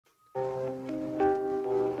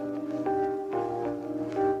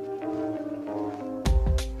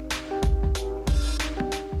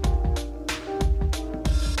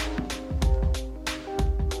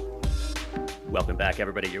back,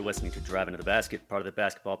 everybody. You're listening to Drive Into the Basket, part of the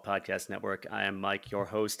Basketball Podcast Network. I am Mike, your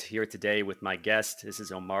host, here today with my guest. This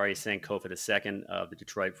is Omari Sankofa II of the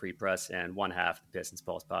Detroit Free Press and one half of the Pistons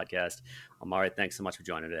Pulse podcast. Omari, thanks so much for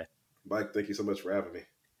joining today. Mike, thank you so much for having me.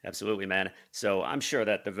 Absolutely, man. So I'm sure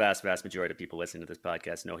that the vast majority of people listening to this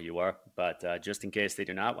podcast know who you are, but just in case they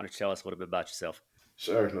do not, why don't you tell us a little bit about yourself?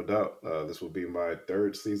 Sure, no doubt. This will be my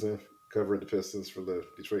third season covering the Pistons for the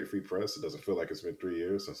Detroit Free Press. It doesn't feel like it's been 3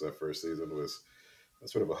 years since that first season was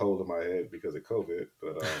sort of a hole in my head because of COVID.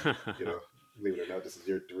 But, believe it or not, this is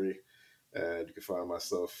year 3. And you can find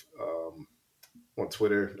myself on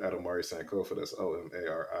Twitter at Omari Sankofa. That's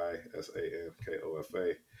OMARI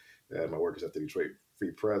SANKOFA. And my work is at the Detroit Free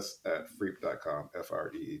Press at freep.com,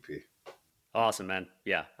 FREEP. Awesome, man.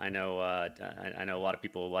 Yeah, I know I know a lot of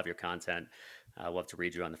people love your content. I love to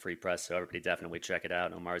read you on the Free Press, so everybody definitely check it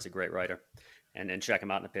out. Omar's a great writer. And then check him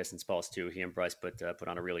out in the Pistons Pulse, too. He and Bryce put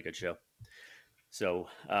on a really good show. So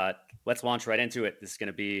let's launch right into it. This is going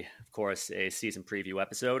to be, of course, a season preview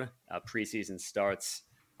episode. Preseason starts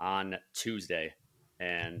on Tuesday,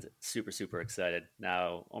 and super excited.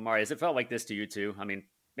 Now, Omari, has it felt like this to you, too? I mean,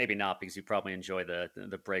 maybe not, because you probably enjoy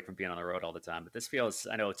the break from being on the road all the time. But this feels,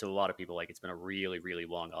 I know to a lot of people, like it's been a really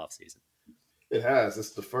long off season. It has.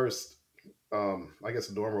 It's the first,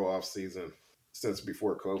 normal off season since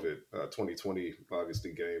before COVID. 2020,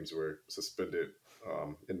 obviously, games were suspended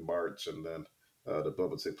in March, and then the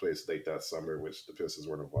bubble took place late that summer, which the Pistons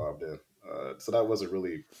weren't involved in. So that was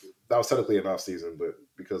technically an off season, but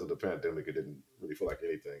because of the pandemic, it didn't really feel like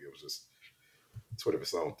anything. It was just sort of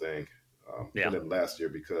its own thing. And then last year,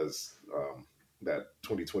 because that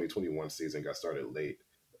 2020-21 season got started late,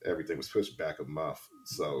 everything was pushed back a month.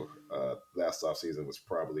 So last offseason was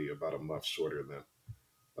probably about a month shorter than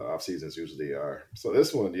off seasons usually are. So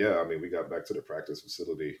this one, we got back to the practice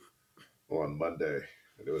facility on Monday,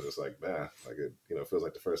 and it was just like, man, like it feels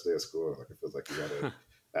like the first day of school. Like it feels like you got an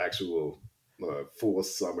actual full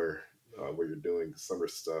summer where you're doing summer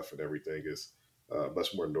stuff, and everything is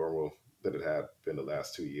much more normal than it had been the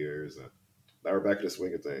last 2 years. And now we're back in the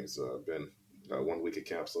swing of things. Been 1 week at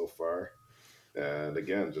camp so far. And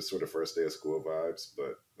again, just sort of first day of school vibes.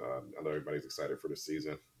 But I know everybody's excited for the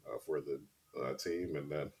season, for the team.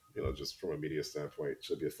 And then, just from a media standpoint, it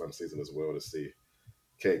should be a fun season as well to see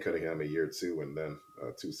Cade Cunningham in year 2. And then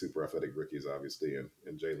 2 super athletic rookies, obviously, and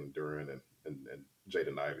Jalen Duren and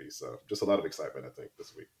Jaden Ivey. So just a lot of excitement, I think,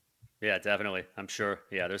 this week. Yeah, definitely. I'm sure.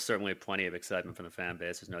 Yeah, there's certainly plenty of excitement from the fan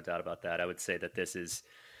base. There's no doubt about that. I would say that this is,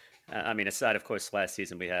 aside, of course, last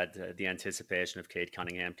season we had the anticipation of Cade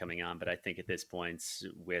Cunningham coming on, but I think at this point,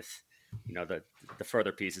 with the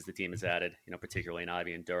further pieces the team has added, particularly in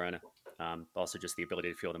Ivy and Duren, also just the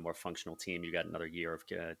ability to field a more functional team. You got another year of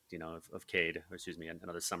Cade,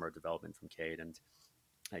 another summer of development from Cade, and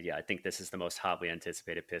I think this is the most hotly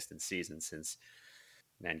anticipated Pistons season since,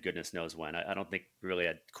 man, goodness knows when. I don't think we really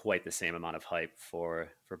had quite the same amount of hype for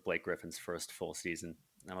Blake Griffin's first full season.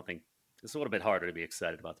 I don't think it's a little bit harder to be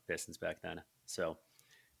excited about the Pistons back then. So,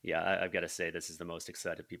 I've got to say this is the most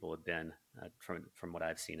excited people have been from what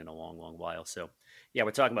I've seen in a long while. So,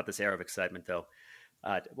 we're talking about this era of excitement, though.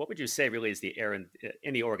 What would you say really is the era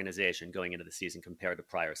in the organization going into the season compared to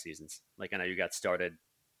prior seasons? Like, I know you got started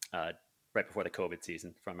right before the COVID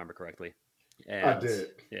season, if I remember correctly. And, I did.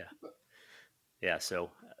 Yeah. Yeah. So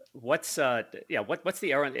what's the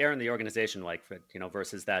era in the organization like for,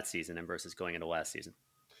 versus that season and versus going into last season?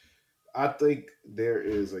 I think there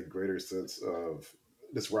is a greater sense of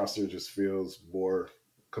this roster just feels more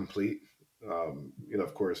complete.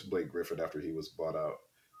 Of course, Blake Griffin, after he was bought out,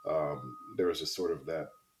 there was just sort of that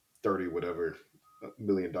 30 whatever $1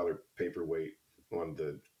 million paperweight on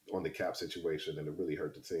the cap situation, and it really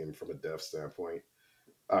hurt the team from a depth standpoint.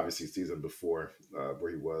 Obviously, season before,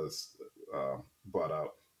 where he was bought out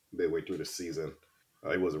midway through the season,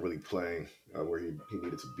 he wasn't really playing where he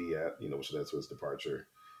needed to be at, which led to his departure.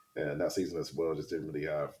 And that season as well just didn't really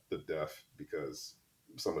have the depth because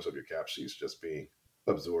so much of your cap sheet's just being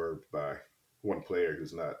absorbed by one player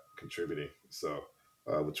who's not contributing. So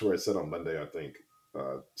what Troy said on Monday, I think,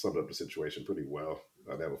 summed up the situation pretty well.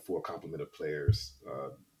 They have a full complement of players.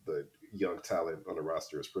 The young talent on the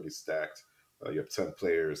roster is pretty stacked. You have 10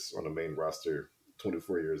 players on the main roster,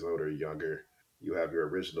 24 years old or younger. You have your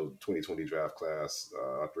original 2020 draft class.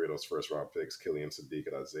 All 3 of those first-round picks, Killian, Sadiq,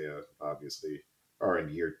 and Isaiah, obviously, are in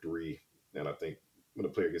year 3. And I think when a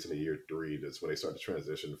player gets into year 3, that's when they start to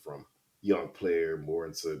transition from young player more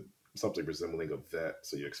into something resembling a vet.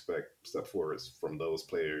 So you expect step forwards from those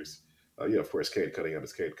players. Of course, Cade Cunningham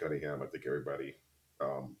is Cade Cunningham. I think everybody,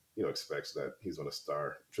 expects that he's on a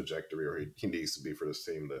star trajectory, or he needs to be for this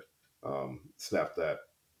team to snap that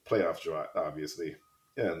playoff draw, obviously.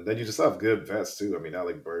 And then you just have good vets too. I mean,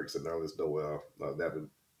 Alec Burks and Nerlens Noel that haven't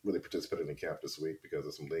really participated in camp this week because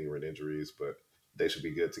of some lingering injuries, but they should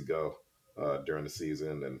be good to go during the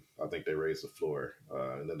season. And I think they raised the floor.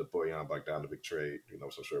 And then the Bojan Bogdanovic trade,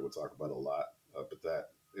 which I'm sure we'll talk about a lot. But that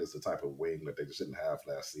is the type of wing that they just didn't have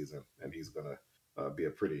last season, and he's going to be a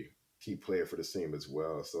pretty key player for the team as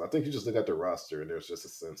well. So I think you just look at the roster, and there's just a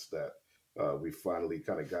sense that we've finally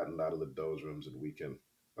kind of gotten out of the doldrums, and we can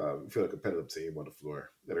feel a competitive team on the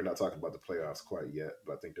floor. And they're not talking about the playoffs quite yet,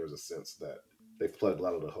 but I think there's a sense that they've plugged a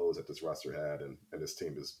lot of the holes that this roster had, and this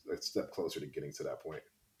team is a step closer to getting to that point.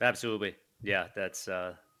 Absolutely. Yeah,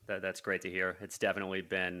 that's great to hear. It's definitely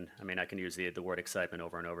been, I mean, I can use the word excitement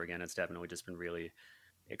over and over again. It's definitely just been really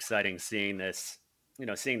exciting seeing this,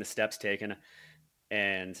 seeing the steps taken.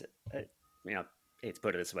 And, you know, hate to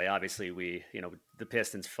put it this way, obviously the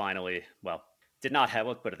Pistons finally, well, did not have,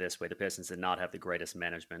 let's put it this way, the Pistons did not have the greatest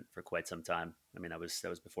management for quite some time. I mean, that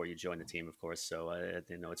was before you joined the team, of course. So,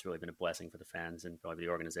 it's really been a blessing for the fans and probably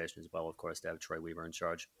the organization as well, of course, to have Troy Weaver in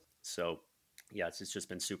charge. So, yeah, it's just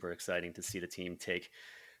been super exciting to see the team take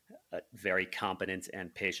very competent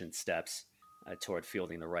and patient steps toward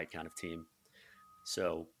fielding the right kind of team.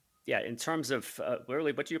 So, yeah, in terms of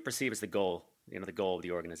really, what do you perceive as the goal? The goal of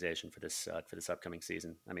the organization for this upcoming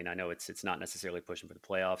season. I mean, I know it's not necessarily pushing for the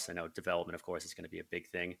playoffs. I know development, of course, is going to be a big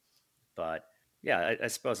thing, but yeah, I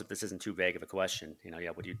suppose if this isn't too vague of a question,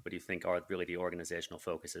 yeah, what do you think are really the organizational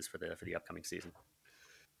focuses for the upcoming season?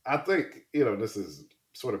 I think this is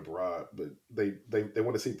sort of broad, but they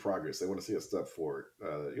want to see progress. They want to see a step forward.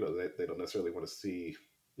 They don't necessarily want to see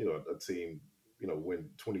a team win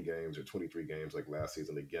 20 games or 23 games like last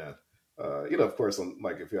season again. Of course,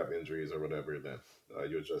 like if you have injuries or whatever, then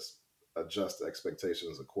you just adjust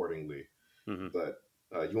expectations accordingly. Hmm. But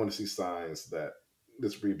you want to see signs that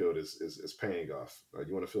this rebuild is paying off.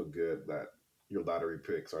 You want to feel good that your lottery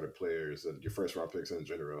picks are the players and your first round picks in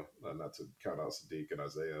general, not to count out Sadiq and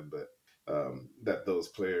Isaiah, but that those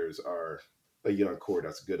players are a young core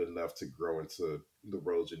that's good enough to grow into the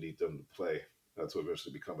roles you need them to play to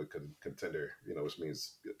eventually become a contender, which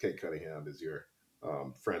means Kate Cunningham is your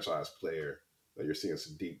franchise player. You're seeing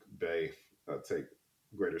Sadiq Bey take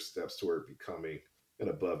greater steps toward becoming an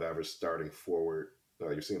above average starting forward.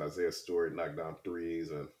 You're seeing Isaiah Stewart knock down threes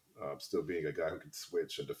and still being a guy who can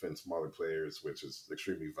switch and defend smaller players, which is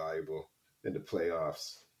extremely valuable in the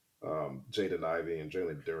playoffs. Jaden Ivey and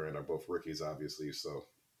Jalen Duran are both rookies, obviously, so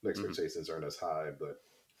the Hmm. expectations aren't as high, but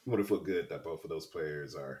you want to feel good that both of those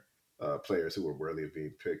players are players who were worthy of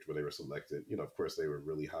being picked when they were selected. Of course, they were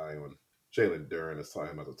really high on Jalen Duran as saw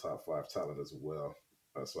him as a top five talent as well.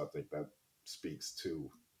 So I think that speaks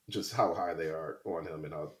to just how high they are on him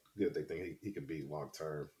and how good they think he can be long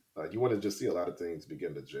term. You want to just see a lot of things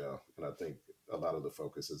begin to gel, and I think a lot of the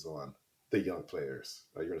focus is on the young players.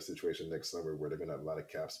 You're in a situation next summer where they're going to have a lot of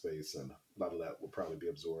cap space, and a lot of that will probably be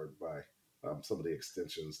absorbed by some of the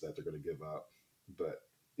extensions that they're going to give out. But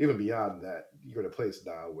even beyond that, you're in a place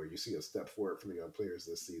now where you see a step forward from the young players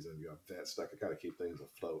this season. You have vets that can kind of keep things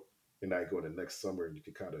afloat. And now you go into next summer and you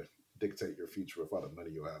can kind of dictate your future with all the money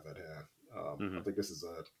you'll have at hand. I Hmm. think this is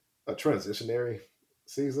a transitionary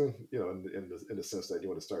season, in the sense that you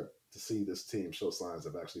want to start to see this team show signs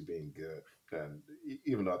of actually being good. And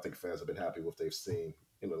even though I think fans have been happy with what they've seen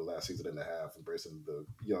the last season and a half, embracing the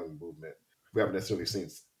young movement, we haven't necessarily seen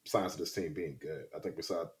signs of this team being good. I think we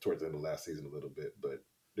saw it towards the end of last season a little bit, but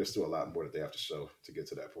there's still a lot more that they have to show to get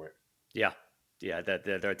to that point. Yeah, yeah, that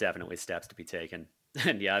there are definitely steps to be taken,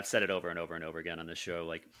 and yeah, I've said it over and over and over again on this show.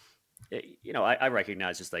 Like, I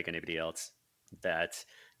recognize just like anybody else that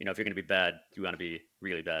if you're going to be bad, you want to be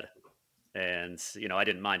really bad. And I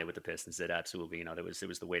didn't mind it with the Pistons. It absolutely, it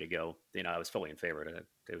was the way to go. I was fully in favor of it.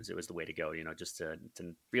 It was the way to go. Just to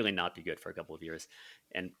really not be good for a couple of years,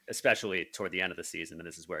 and especially toward the end of the season. And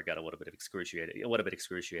this is where it got a little bit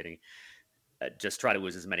excruciating. Just try to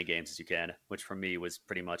lose as many games as you can, which for me was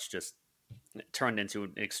pretty much just turned into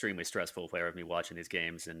an extremely stressful player of me watching these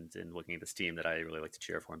games and looking at this team that I really like to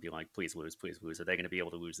cheer for and being like, please lose, please lose. Are they going to be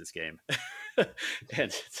able to lose this game? And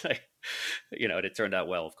it's like, it turned out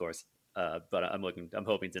well, of course. But I'm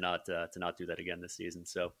hoping to not do that again this season.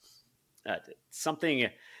 So something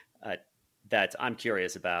that I'm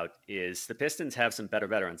curious about is the Pistons have some better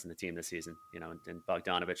veterans in the team this season. And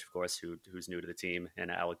Bogdanovich, of course, who's new to the team, and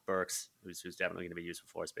Alec Burks, who's definitely going to be used for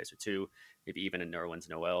floor spacer too, maybe even in Nerlens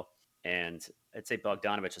Noel. And I'd say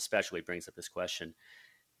Bogdanovich especially brings up this question.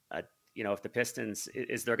 Uh, if the Pistons,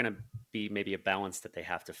 is there going to be maybe a balance that they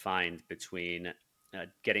have to find between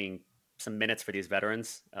getting some minutes for these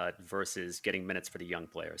veterans versus getting minutes for the young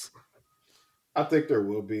players? I think there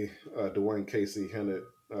will be. Dwayne Casey hinted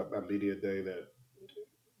at media day that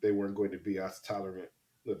they weren't going to be as tolerant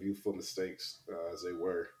of youthful mistakes as they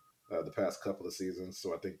were the past couple of seasons.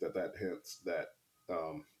 So I think that that hints that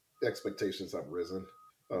um, expectations have risen,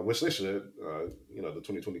 which they should. The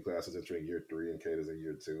 2020 class is entering year three, and Kate is in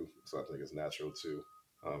year two. So I think it's natural to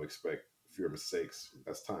expect fewer mistakes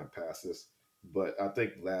as time passes. But I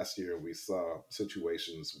think last year we saw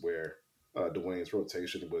situations where Dwayne's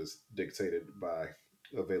rotation was dictated by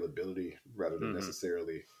availability rather than Hmm.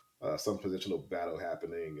 necessarily some positional battle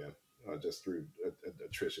happening, and just through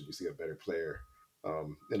attrition, we see a better player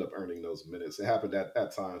end up earning those minutes. It happened at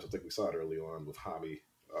times. I think we saw it early on with Hami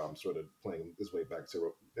sort of playing his way back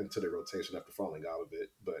into the rotation after falling out of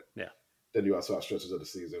it. But Yeah. then you also have stretches of the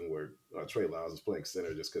season where Trey Lyles is playing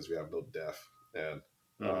center just because we have no depth, and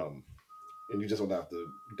Hmm. um, and you just don't have the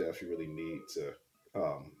depth you really need to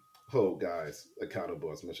um, hold guys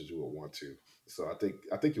accountable as much as you would want to. So I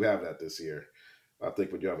think you have that this year. I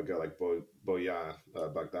think when you have a guy like Bojan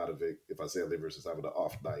Bogdanovic, if Isaiah Livers is having an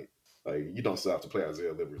off night, you don't still have to play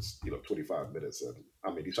Isaiah Livers, 25 minutes. And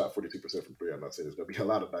I mean, he shot 42% from three. I'm not saying there's going to be a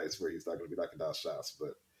lot of nights where he's not going to be knocking down shots,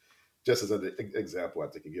 but just as an example, I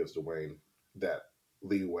think it gives Dwayne that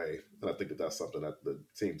leeway, and I think that that's something that the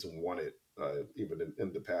teams wanted, even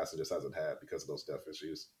in the past, and just hasn't had because of those depth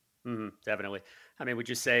issues. Hmm. Definitely. I mean, would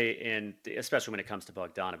you say, especially when it comes to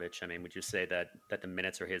Bogdanovich, I mean, would you say that the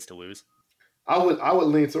minutes are his to lose? I would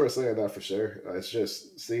lean towards saying that for sure. It's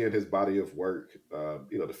just seeing his body of work.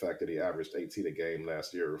 The fact that he averaged 18 a game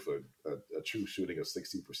last year with a true shooting of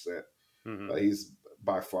 60%. Hmm. He's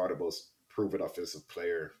by far the most proven offensive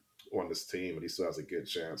player on this team, and he still has a good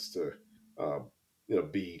chance to, um,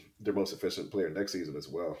 be their most efficient player next season as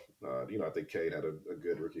well. I think Cade had a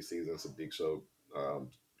good rookie season. Some big show,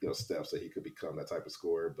 steps that he could become that type of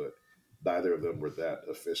scorer, but neither of them were that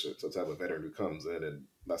efficient. So to have a veteran who comes in and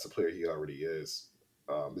that's a player he already is,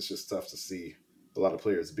 it's just tough to see a lot of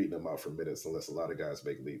players beating him out for minutes unless a lot of guys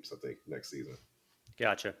make leaps. I think next season.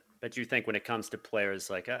 Gotcha. But you think when it comes to players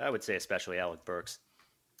like, I would say, especially Alec Burks,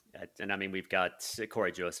 and I mean, we've got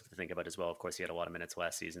Corey Joseph to think about as well. Of course, he had a lot of minutes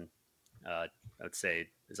last season. I would say,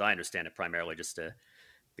 as I understand it, primarily just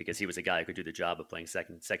because he was a guy who could do the job of playing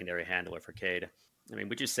secondary handler for Cade. I mean,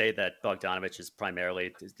 would you say that Bogdanovich is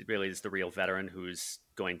primarily really is the real veteran whose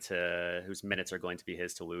minutes are going to be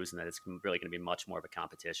his to lose, and that it's really going to be much more of a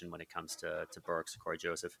competition when it comes to Burks, Corey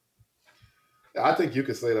Joseph? I think you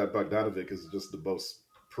could say that Bogdanovic is just the most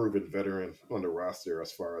proven veteran on the roster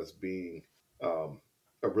as far as being um,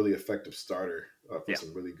 a really effective starter for Yeah.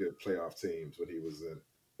 some really good playoff teams when he was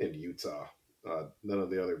in Utah. None of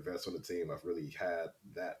the other vets on the team have really had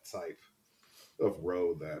that type of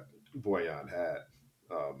role that Boyan had,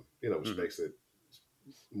 which Hmm. makes it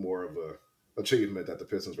more of a achievement that the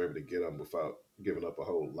Pistons were able to get him without giving up a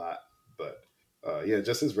whole lot. But yeah,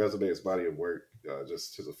 just his resume, his body of work,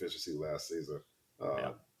 just his efficiency last season. Yeah.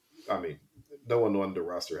 Uh, I mean, no one on the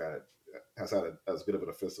roster has had as good of an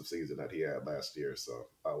offensive season that he had last year. So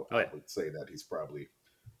Oh I yeah. would say that he's probably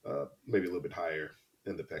maybe a little bit higher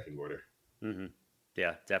in the pecking order. Hmm.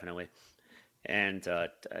 Yeah, definitely. And I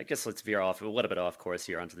guess let's veer off a little bit off course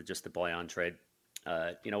here onto just the Boyan trade.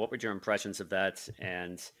 What were your impressions of that,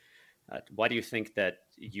 and why do you think that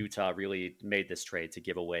Utah really made this trade to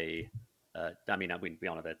give away? I mean, we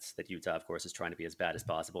all know that Utah, of course, is trying to be as bad as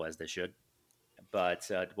possible as they should. But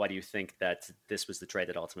why do you think that this was the trade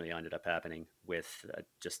that ultimately ended up happening with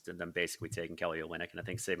just them basically taking Kelly Olynyk? And I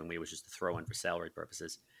think Saban Lee was just a throw in for salary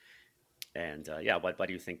purposes. And yeah, why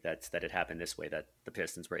do you think that it happened this way? That the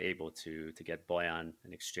Pistons were able to get Boyan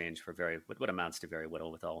in exchange for what amounts to very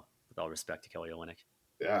little, with all respect to Kelly Olynyk.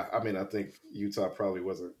 Yeah, I mean, I think Utah probably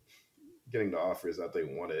wasn't getting the offers that they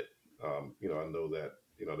wanted. I know that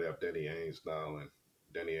they have Danny Ainge now, and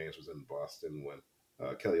Danny Ainge was in Boston when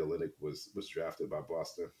Kelly Olynyk was drafted by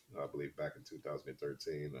Boston, I believe, back in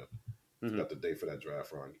 2013. Hmm. Got the date for that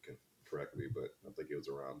draft wrong. You can correct me, but I think it was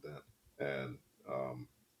around then.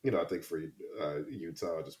 And I think for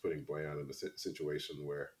Utah, just putting Boyan in a situation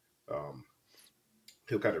where um,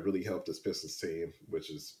 he'll kind of really help this Pistons team, which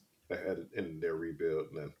is ahead in their rebuild,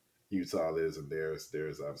 and then Utah is, and theirs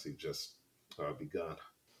obviously just begun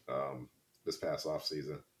um, this past off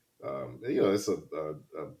season. It's a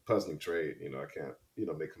puzzling trade. I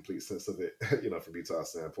can't make complete sense of it. From Utah's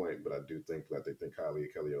standpoint, but I do think that they think highly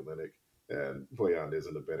of Kelly Olynyk, and Boyan is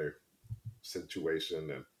in a better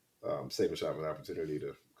situation, and Saban should have an opportunity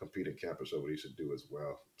to compete in camp and show what he should do as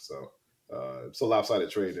well. So it's a lopsided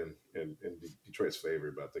trade in Detroit's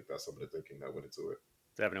favor, but I think that's some of the thinking that went into it.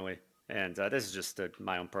 Definitely. And this is just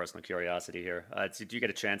my own personal curiosity here. Did you get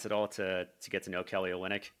a chance at all to get to know Kelly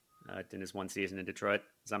Olynyk in his one season in Detroit?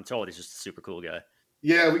 Because I'm told he's just a super cool guy.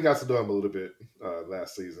 Yeah, we got to know him a little bit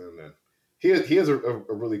last season, and he is a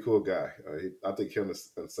really cool guy. I think him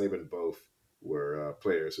and Saban both were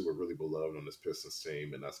players who were really beloved on this Pistons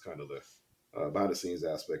team, and that's kind of the behind the scenes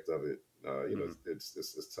aspect of it. Hmm.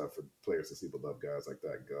 It's tough for players to see beloved guys like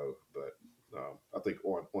that go, but I think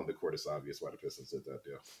on the court it's obvious why the Pistons did that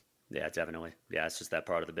deal. Yeah, definitely. Yeah, it's just that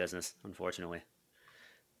part of the business, unfortunately.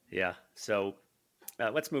 Yeah. So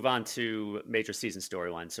let's move on to major season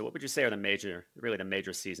storylines. So, what would you say are really the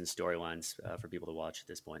major season storylines for people to watch at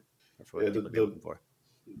this point, or for Yeah, people to be looking for?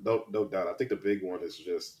 no doubt. I think the big one is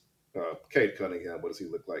just Cade Cunningham. What does he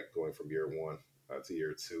look like going from year one to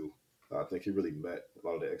year two? I think he really met a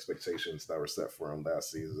lot of the expectations that were set for him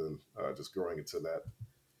last season, just growing into that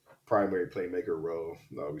primary playmaker role.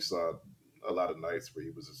 We saw a lot of nights where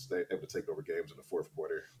he was just able to take over games in the fourth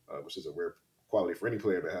quarter, which is a rare quality for any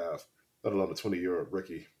player to have, let alone a 20-year-old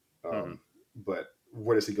rookie. Hmm. But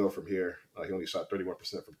where does he go from here? He only shot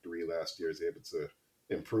 31% from three last year. Is he able to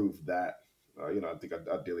improve that? I think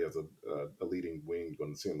ideally as a leading wing,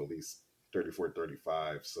 going to see him at least 34,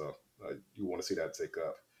 35. So you want to see that take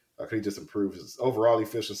up. Could he just improve his overall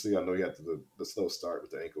efficiency? I know he had the slow start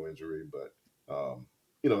with the ankle injury, but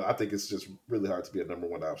I think it's just really hard to be a number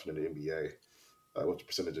one option in the NBA with the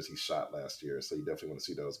percentages he shot last year. So you definitely want to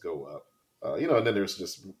see those go up. And then there's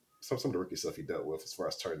just some of the rookie stuff he dealt with as far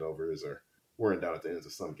as turnovers or wearing down at the ends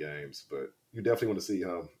of some games. But you definitely want to see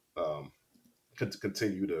him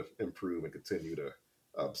continue to improve and continue to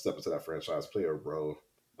step into that franchise player role.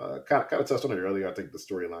 Kind of touched on it earlier. I think the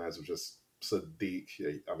storylines of just Sadiq.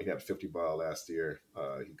 I mean, he had a 50 ball last year.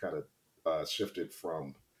 He kind of shifted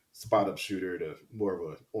from spot up shooter to more of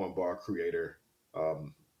an on ball creator.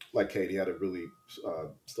 Like Kate, he had a really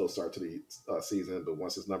slow start to the season, but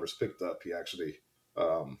once his numbers picked up, he actually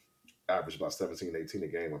um, averaged about 17, 18 a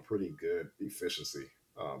game, a pretty good efficiency.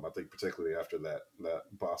 I think particularly after that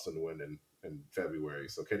Boston win in February.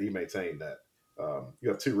 So can he maintain that? You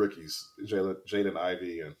have two rookies, Jaden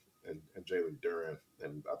Ivey and Jalen Duran,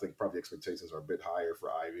 and I think probably expectations are a bit higher for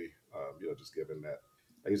Ivy. Just given that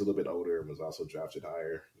he's a little bit older and was also drafted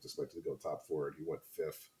higher, was expected to go top four, and he went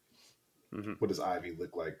fifth. Hmm. What does Ivy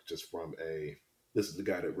look like just from a this is the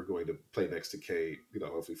guy that we're going to play next to Cade,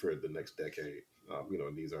 hopefully for the next decade.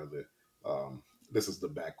 And these are the this is the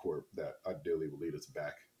backcourt that ideally will lead us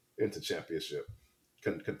back into championship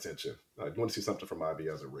contention. You want to see something from Ivy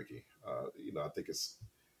as a rookie. I think it's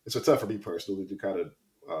a tough for me personally to kind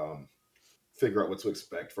of figure out what to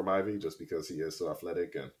expect from Ivy just because he is so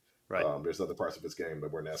athletic and Right. there's other parts of his game that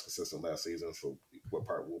weren't as consistent last season. So what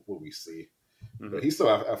part will we see? Hmm. But he's so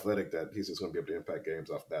athletic that he's just going to be able to impact games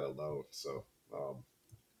off that alone. So,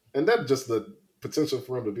 and then just the potential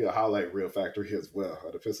for him to be a highlight reel factory as well.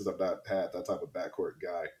 The Pistons have not had that type of backcourt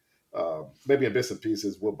guy. Maybe in bits and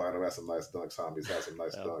pieces, Will Bynum has some nice dunks. Tommy's had some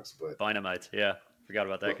nice Uh, dunks, but Dynamite. Yeah, forgot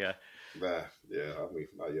about that well, guy. yeah, I mean,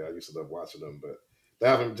 yeah, I used to love watching them, but they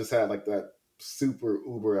haven't just had like that super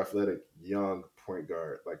uber athletic young point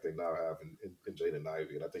guard like they now have in Jaden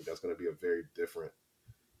Ivey, and I think that's going to be a very different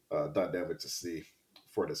dynamic to see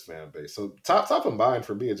for this fan base. So top of mind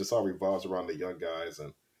for me, it just all revolves around the young guys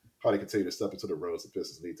and how they continue to step into the roles the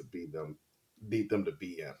Pistons need them to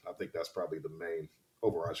be in. I think that's probably the main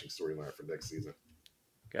overarching storyline for next season.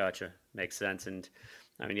 Gotcha. Makes sense. And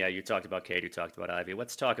I mean, yeah, you talked about Cade, you talked about Ivy.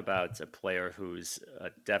 Let's talk about a player who's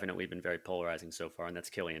definitely been very polarizing so far, and that's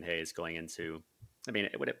Killian Hayes going into. I mean,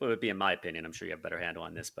 it would be, in my opinion, I'm sure you have a better handle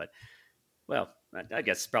on this, but well, I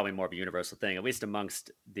guess it's probably more of a universal thing, at least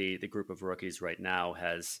amongst the group of rookies right now,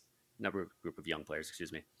 has number group of young players,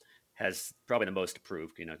 excuse me, has probably the most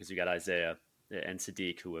approved, because you got Isaiah and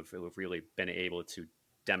Sadiq who have really been able to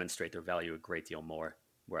demonstrate their value a great deal more,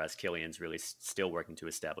 whereas Killian's really still working to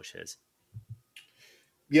establish his.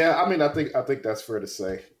 Yeah, I mean, I think that's fair to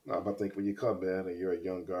say. I think when you come in and you're a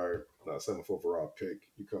young guard, seventh overall pick,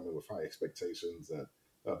 you come in with high expectations, and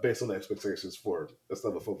based on the expectations for a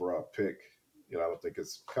seventh overall pick, I don't think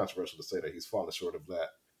it's controversial to say that he's fallen short of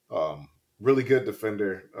that. Really good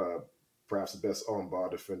defender, perhaps the best on-ball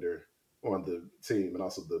defender on the team, and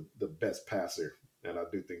also the best passer. And I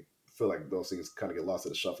do feel like those things kind of get lost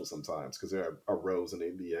in the shuffle sometimes because there are roles in the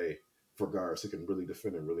NBA for guards who can really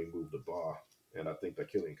defend and really move the ball. And I think that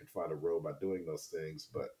Killian can find a role by doing those things.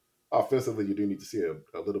 But offensively, you do need to see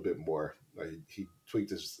a little bit more. He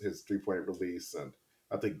tweaked his 3 point release, and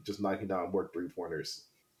I think just knocking down more 3 pointers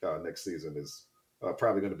next season is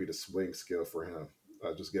probably going to be the swing skill for him.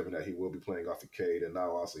 Just given that he will be playing off of Cade, and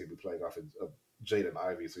now also he'll be playing off of Jaden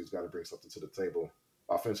Ivey, so he's got to bring something to the table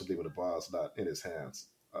offensively when the ball is not in his hands.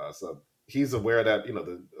 So he's aware that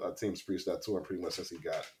the team's preached that to him pretty much since he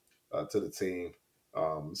got to the team.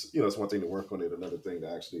 It's one thing to work on it, another thing to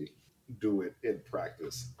actually do it in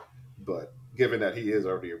practice. But given that he is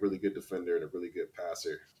already a really good defender and a really good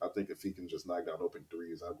passer, I think if he can just knock down open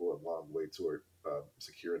threes, I'll go a long way toward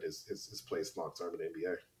securing his place long term in the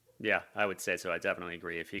NBA. Yeah, I would say so. I definitely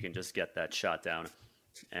agree. If he can just get that shot down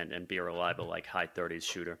and be a reliable like high 30s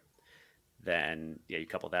shooter, then yeah, you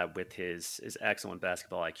couple that with his excellent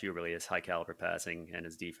basketball IQ, really his high caliber passing and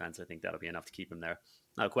his defense. I think that'll be enough to keep him there.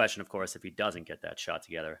 Now, the question, of course, if he doesn't get that shot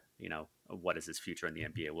together, what does his future in the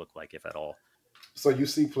NBA look like, if at all? So you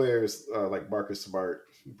see players like Marcus Smart,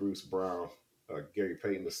 Bruce Brown, Gary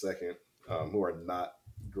Payton II, who are not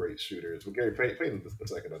great shooters. Well, Payton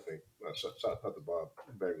II, I think, shot out the ball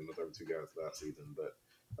better than the other two guys last season.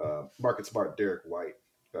 But Marcus Smart, Derek White,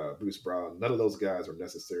 Bruce Brown, none of those guys are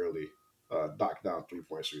necessarily knockdown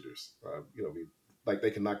 3-point shooters. Like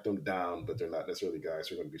they can knock them down, but they're not necessarily guys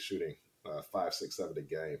who are going to be shooting 5, 6, 7 a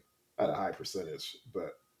game at a high percentage.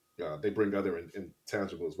 But they bring other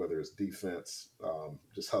intangibles, whether it's defense,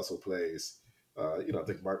 just hustle plays. I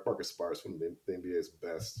think Marcus Smart's one of the NBA's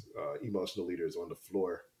best emotional leaders on the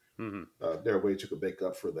floor. Mm-hmm. There are ways you can make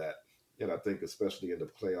up for that, and I think especially in the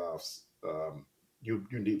playoffs, you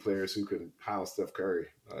need players who can hound Steph Curry.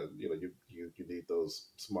 You need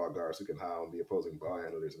those small guards who can hound the opposing ball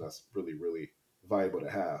handlers, and that's really really valuable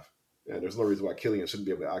to have. And there's no reason why Killian shouldn't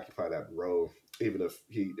be able to occupy that role, even if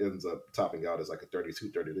he ends up topping out as like a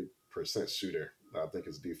 33% shooter. I think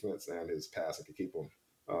his defense and his passing can keep him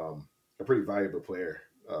a pretty valuable player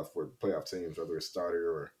for playoff teams, whether it's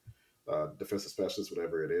starter or defensive specialist,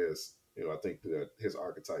 whatever it is. I think that his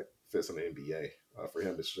archetype fits in the NBA. For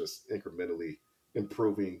him, it's just incrementally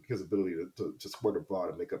improving his ability to score the ball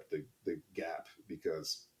and make up the gap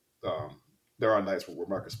because there are nights where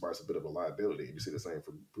Marcus Smart's a bit of a liability. You see the same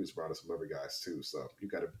for Bruce Brown and some other guys too. So you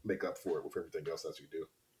got to make up for it with everything else that you do.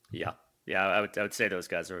 Yeah. Yeah, I would say those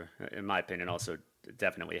guys are, in my opinion, also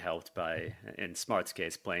definitely helped by, in Smart's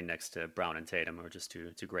case, playing next to Brown and Tatum, who are just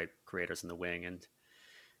two great creators in the wing,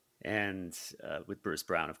 and with Bruce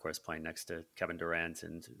Brown, of course, playing next to Kevin Durant,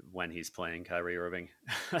 and when he's playing Kyrie Irving.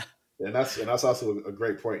 And that's also a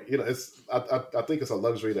great point. I think it's a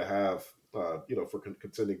luxury to have for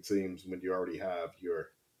contending teams when you already have your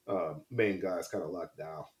main guys kind of locked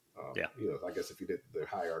down. Yeah. I guess if you did the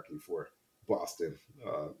hierarchy for Boston,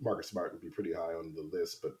 Marcus Smart would be pretty high on the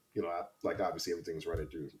list. But obviously everything's running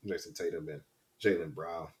through Jason Tatum and Jaylen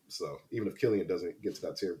Brown. So even if Killian doesn't get to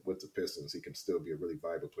that tier with the Pistons, he can still be a really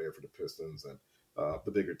valuable player for the Pistons. And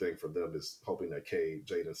the bigger thing for them is hoping that Cade,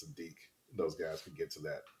 Jaden, Sadiq, those guys can get to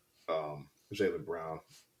that Jaylen Brown,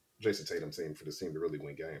 Jason Tatum team for this team to really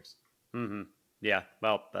win games. Mm-hmm. Yeah.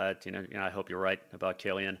 Well, I hope you're right about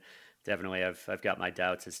Killian. Definitely, I've got my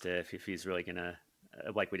doubts as to if he's really gonna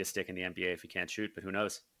likely to stick in the NBA if he can't shoot, but who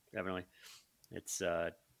knows? Definitely, it's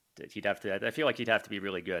he'd have to. I feel like he'd have to be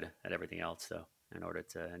really good at everything else, though, in order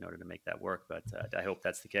to make that work. But I hope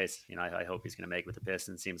that's the case. I hope he's going to make it with the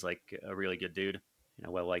Pistons. Seems like a really good dude.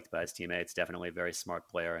 Well liked by his teammates. Definitely a very smart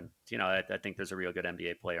player, and I think there's a real good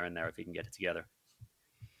NBA player in there if he can get it together.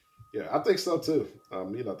 Yeah, I think so too. I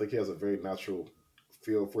think he has a very natural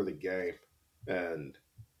feel for the game, and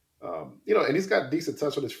and he's got decent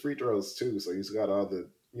touch on his free throws too. So he's got all the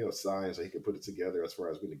signs that he can put it together as far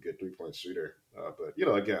as being a good 3-point shooter. But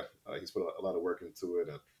again, he's put a lot of work into it,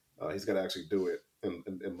 and he's got to actually do it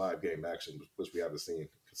in live game action, which we haven't seen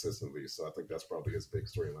consistently. So I think that's probably his big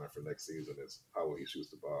storyline for next season is how will he shoots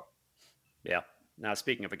the ball. Yeah. Now,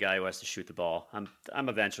 speaking of a guy who has to shoot the ball, I'm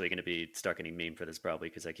eventually going to be start getting meme for this probably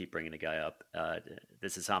because I keep bringing the guy up.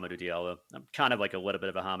 This is Hamidou Diallo. I'm kind of like a little bit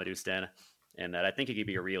of a Hamidou stan, and that I think he could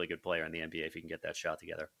be a really good player in the NBA if he can get that shot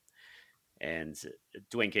together. And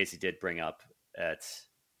Dwayne Casey did bring up at,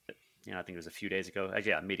 I think it was a few days ago,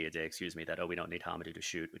 media day, excuse me, that we don't need Hamidou to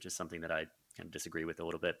shoot, which is something that I kind of disagree with a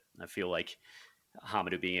little bit. I feel like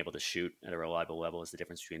Hamidou being able to shoot at a reliable level is the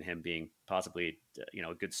difference between him being possibly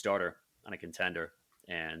a good starter on a contender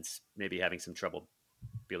and maybe having some trouble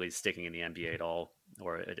really sticking in the NBA at all,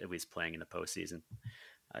 or at least playing in the postseason.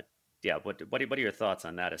 What are your thoughts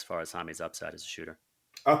on that as far as Hami's upside as a shooter?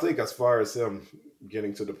 I think as far as him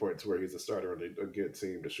getting to the point to where he's a starter on a good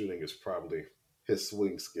team, the shooting is probably his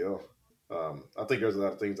swing skill. I think there's a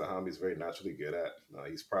lot of things that Hami's very naturally good at.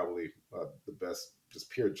 He's probably the best,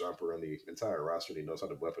 just pure jumper on the entire roster. And he knows how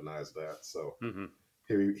to weaponize that. So Mm-hmm.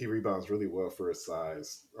 he rebounds really well for his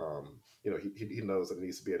size. He knows that it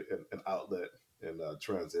needs to be an outlet and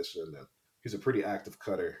transition. And he's a pretty active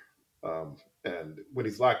cutter. And when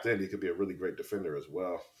he's locked in, he could be a really great defender as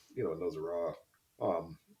well. And those are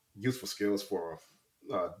all useful skills for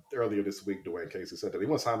him. Earlier this week, Dwayne Casey said that he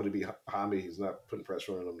wants Hami to be Hami. He's not putting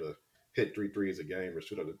pressure on him to hit three threes a game or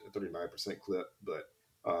shoot at a 39% clip. But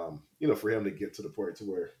for him to get to the point to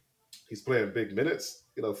where he's playing big minutes,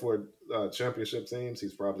 for championship teams,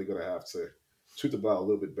 he's probably going to have to shoot the ball a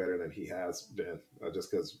little bit better than he has been,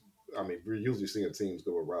 just because. I mean, we're usually seeing teams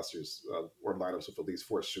go with rosters or lineups with at least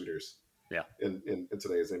four shooters Yeah. in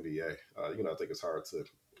today's NBA. I think it's hard to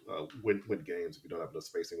win games if you don't have enough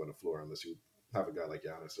spacing on the floor unless you have a guy like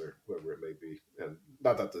Giannis or whoever it may be. And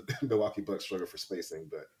not that the Milwaukee Bucks struggle for spacing,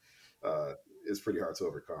 but it's pretty hard to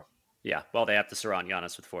overcome. Yeah. Well, they have to surround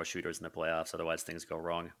Giannis with four shooters in the playoffs, otherwise things go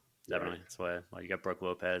wrong. Right. Definitely. That's why you got Brooke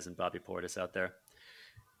Lopez and Bobby Portis out there.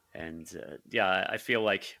 And yeah, I feel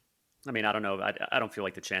like, I mean, I don't know. I don't feel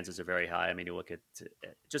like the chances are very high. I mean, you look at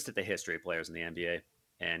just at the history of players in the NBA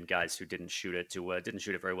and guys who didn't shoot it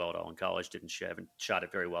very well at all in college, haven't shot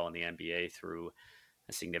it very well in the NBA through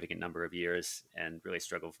a significant number of years, and really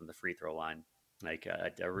struggled from the free throw line. Like I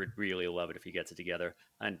would really love it if he gets it together,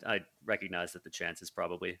 and I recognize that the chances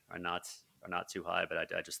probably are not too high,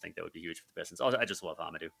 but I just think that would be huge for the Pistons. Also, I just love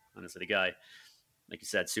Hamadou. Honestly, the guy, like you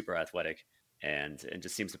said, super athletic and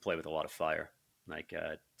just seems to play with a lot of fire. Like,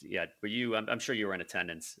 yeah, were you? I'm sure you were in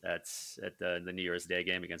attendance at the New Year's Day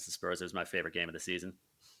game against the Spurs. It was my favorite game of the season.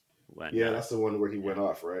 When Yeah, that's the one where he yeah, went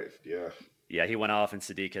off, right? Yeah. yeah, he went off and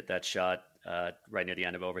Sadiq hit that shot right near the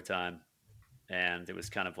end of overtime, and it was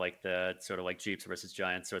kind of like the sort of like Jeeps versus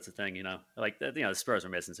Giants sorts of thing, Like the Spurs were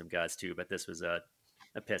missing some guys too, but this was a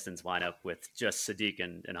Pistons lineup with just Sadiq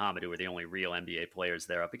and Hamidou were the only real NBA players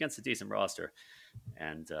there up against a decent roster,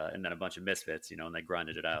 and then a bunch of misfits, and they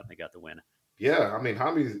grinded it out and they got the win. Yeah, I mean,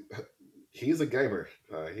 Hami, he's a gamer.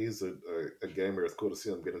 He's a gamer. It's cool to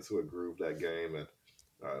see him get into a groove that game and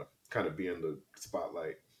kind of be in the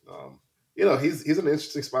spotlight. Um, he's in an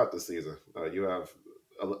interesting spot this season. You have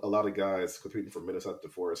a lot of guys competing for minutes at the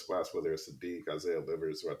forest spots, whether it's Sadiq, Isaiah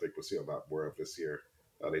Livers, who I think we'll see a lot more of this year.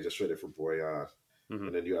 They just traded for Boyan. Hmm.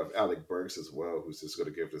 And then you have Alec Burks as well, who's just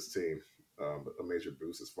going to give this team a major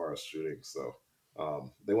boost as far as shooting. So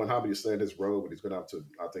they want Hobby to stay in his role, but he's going to have to,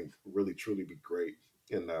 I think, really truly be great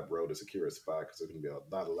in that role to secure a spot because there's going to be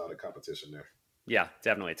not a lot of competition there. Yeah,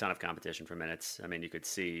 definitely a ton of competition for minutes. I mean, you could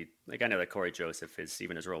see, like, I know that Corey Joseph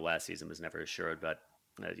even his role last season was never assured, but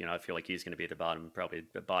I feel like he's going to be at the bottom, probably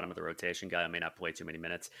the bottom of the rotation guy. I may not play too many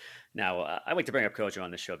minutes. Now, I like to bring up Kojo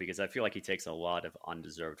on the show because I feel like he takes a lot of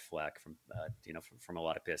undeserved flack from a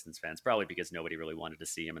lot of Pistons fans, probably because nobody really wanted to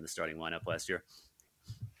see him in the starting lineup last year.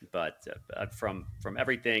 But from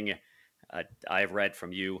everything I've read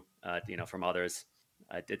from you, from others,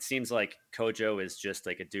 it seems like Kojo is just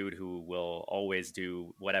like a dude who will always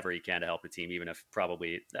do whatever he can to help the team, even if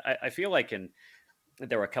probably I feel like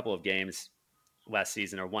there were a couple of games last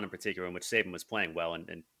season, or one in particular, in which Saban was playing well,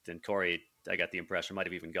 and Corey, I got the impression, might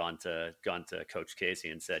have even gone to Coach Casey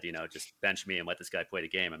and said, just bench me and let this guy play the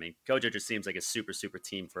game. I mean, Kojo just seems like a super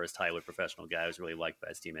team first, highly professional guy who's really liked by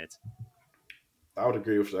his teammates. I would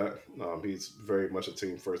agree with that. He's very much a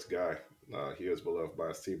team first guy. He is beloved by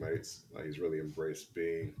his teammates. He's really embraced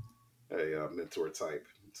being a mentor type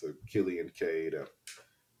to Killian, Cade,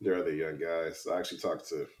 their other young guys. I actually talked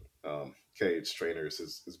to Cade's trainers,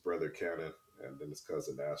 his brother Cannon, and then his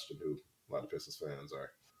cousin Ashton, who a lot of Pistons fans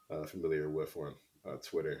are familiar with on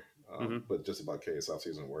Twitter, Hmm. but just about Cade's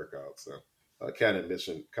offseason workouts. So Cannon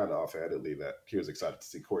mentioned kind of offhandedly that he was excited to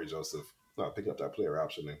see Corey Joseph pick up that player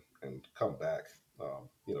option and come back.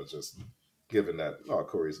 Just given that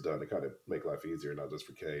Corey's done to kind of make life easier, not just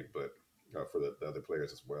for Cade, but for the other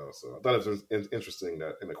players as well. So I thought it was interesting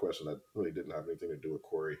that in a question that really didn't have anything to do with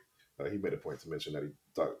Corey, he made a point to mention that he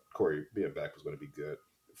thought Corey being back was going to be good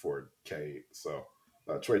for Cade. So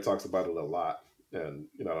Trey talks about it a lot, and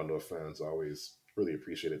I don't know if fans always really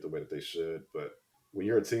appreciate it the way that they should, but when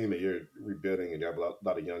you're a team and you're rebuilding and you have a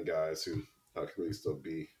lot of young guys who can really still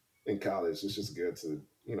be in college, it's just good to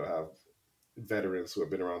have veterans who have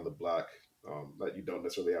been around the block that you don't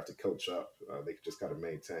necessarily have to coach up. They can just kind of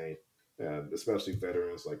maintain, and especially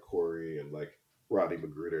veterans like Corey and like Rodney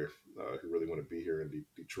Magruder, who really want to be here in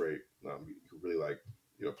Detroit, who really like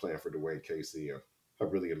playing for Dwayne Casey, and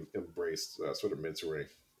have really embraced sort of mentoring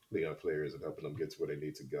the young players and helping them get to where they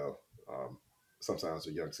need to go. Sometimes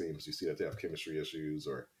with young teams, you see that they have chemistry issues,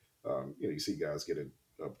 or you see guys get in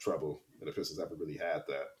trouble, and the Pistons haven't really had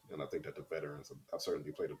that. And I think that the veterans have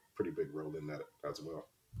certainly played a pretty big role in that as well.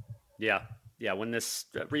 Yeah, yeah. When this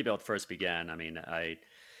rebuild first began, I mean, I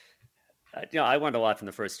learned a lot from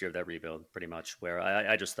the first year of that rebuild, pretty much. Where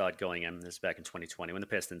I just thought going in this back in 2020 when the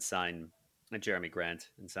Pistons signed Jeremy Grant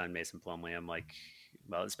and signed Mason Plumlee, I'm like,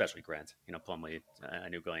 well, especially Grant. Plumlee, I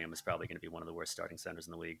knew going in was probably going to be one of the worst starting centers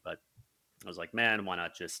in the league, but I was like, man, why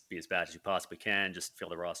not just be as bad as you possibly can? Just fill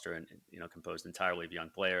the roster and composed entirely of young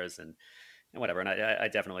players and whatever. And I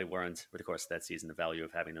definitely learned over the course of that season the value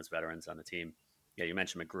of having those veterans on the team. Yeah, you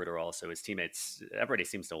mentioned Magruder also. His teammates, everybody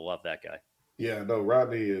seems to love that guy. Yeah, no,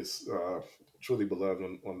 Rodney is truly beloved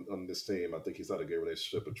on this team. I think he's had a good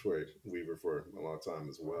relationship with Troy Weaver for a long time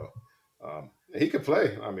as well. And he could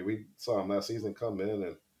play. I mean, we saw him last season come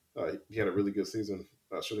in, and he had a really good season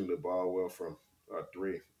shooting the ball well from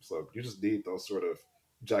three. So you just need those sort of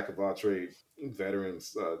jack of all trade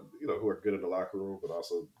veterans, who are good in the locker room, but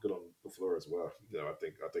also good on the floor as well. I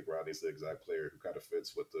think Rodney's the exact player who kind of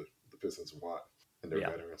fits what the Pistons want and their Yeah.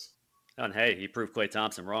 veterans. And hey, he proved Klay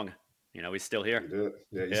Thompson wrong. He's still here. He did.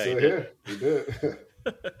 Yeah, he's Yeah, he still did. here. He did.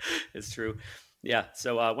 It's true. Yeah.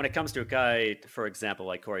 So when it comes to a guy, for example,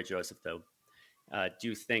 like Corey Joseph, though, do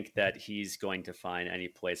you think that he's going to find any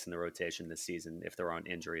place in the rotation this season if there aren't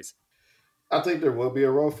injuries? I think there will be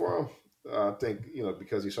a role for him. I think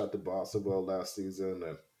because he shot the ball so well last season,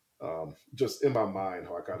 and just in my mind,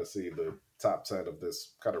 how I kind of see the top 10 of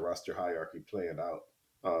this kind of roster hierarchy playing out.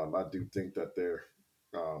 I do think that there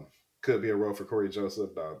um, could be a role for Corey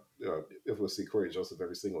Joseph. If we'll see Corey Joseph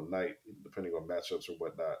every single night, depending on matchups or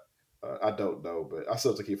whatnot, I don't know, but I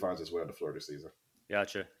still think he finds his way on the floor this season.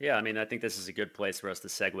 Gotcha. Yeah, I mean, I think this is a good place for us to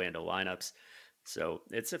segue into lineups. So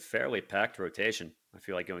it's a fairly packed rotation. I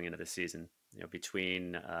feel like going into the season,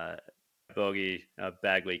 between Bogey,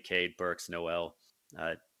 Bagley, Cade, Burks, Noel,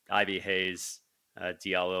 uh, Ivy, Hayes,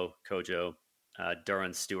 Diallo, Kojo,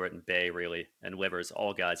 Duran, Stewart, and Bay, really, and Livers,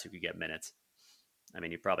 all guys who could get minutes. I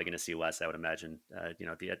mean, you're probably going to see less, I would imagine.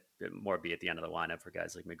 More be at the end of the lineup for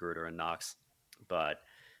guys like Magruder and Knox. But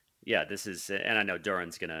yeah, this is, and I know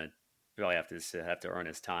Duran's going to probably have to earn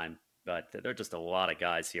his time. But there are just a lot of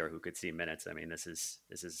guys here who could see minutes. I mean, this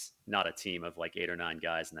is not a team of like 8 or 9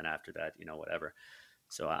 guys, and then after that, whatever.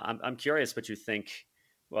 So I'm curious what you think.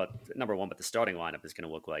 Well, number one, what the starting lineup is going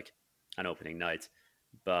to look like on opening night,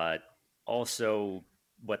 but also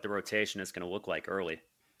what the rotation is going to look like early.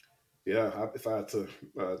 Yeah, if I had to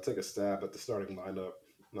take a stab at the starting lineup,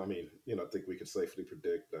 I mean, I think we could safely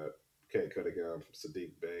predict that Kate Cunningham, Sadiq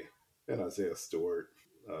Bey, and Isaiah Stewart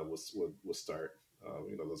will start.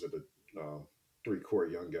 Those are the three core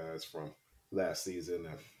young guys from last season,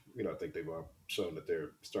 and I think they've all shown that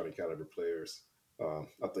they're starting caliber players.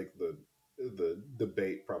 I think the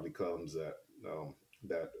debate probably comes at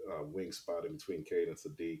that wing spot in between Cade and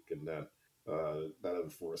Sadiq, and then that other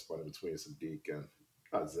four spot in between Sadiq and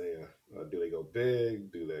Isaiah. Do they go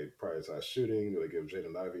big? Do they prioritize shooting? Do they give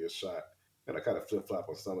Jaden Ivey a shot? And I kind of flip flop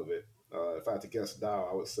on some of it. If I had to guess now,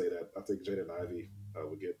 I would say that I think Jaden Ivey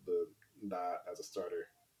would get the nod as a starter,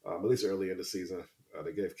 at least early in the season.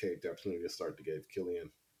 They gave Cade the opportunity to start. They gave Killian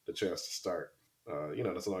the chance to start.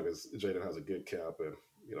 As long as Jaden has a good camp, and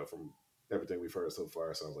from everything we've heard so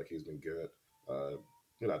far, it sounds like he's been good. Uh,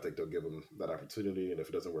 I think they'll give him that opportunity, and if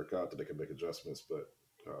it doesn't work out, then they can make adjustments. But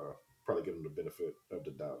probably give him the benefit of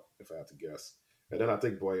the doubt, if I had to guess. And then I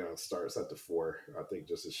think Boyan starts at the four. I think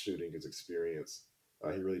just his shooting, his experience,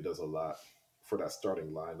 he really does a lot for that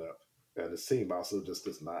starting lineup. And the team also just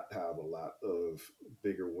does not have a lot of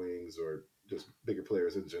bigger wings or just bigger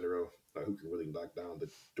players in general who can really knock down the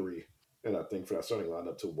three. And I think for that starting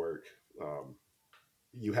lineup to work,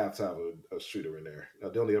 you have to have a shooter in there.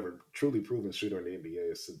 The only ever truly proven shooter in the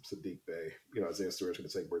NBA is Sadiq Bey. Isaiah Stewart's going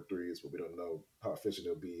to take more threes, but we don't know how efficient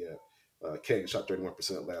he'll be at. King shot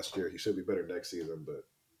 31% last year. He should be better next season, but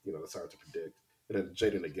that's hard to predict. And then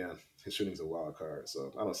Jaden again, his shooting's a wild card,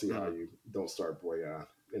 so I don't see how you don't start Boyan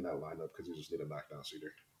in that lineup because you just need a knockdown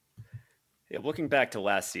shooter. Yeah, looking back to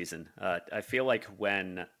last season, I feel like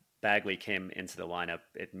when Bagley came into the lineup,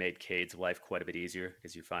 it made Cade's life quite a bit easier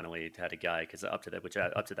because you finally had a guy. Because up to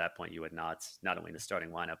that point, you had not only in the starting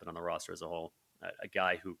lineup but on the roster as a whole, a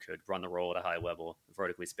guy who could run the role at a high level,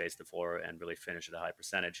 vertically space the floor, and really finish at a high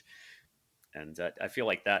percentage. And I feel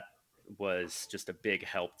like that was just a big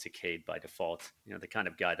help to Cade by default. The kind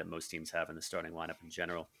of guy that most teams have in the starting lineup in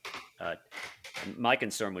general. And my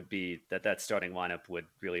concern would be that starting lineup would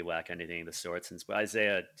really lack anything of the sort, since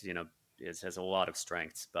Isaiah, has a lot of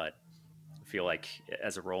strengths, but I feel like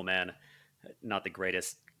as a role man, not the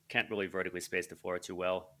greatest. Can't really vertically space the floor too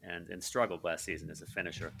well, and struggled last season as a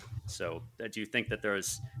finisher. So, do you think that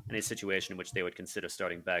there's any situation in which they would consider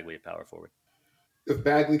starting Bagley at power forward? If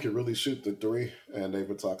Bagley could really shoot the three, and they've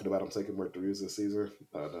been talking about him taking more threes this season,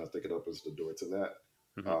 I think it opens the door to that.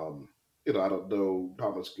 Mm-hmm. I don't know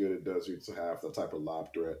how much good it does you to have that type of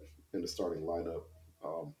lob threat in the starting lineup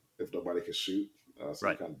if nobody can shoot. So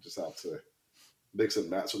Right. you kind of just have to mix and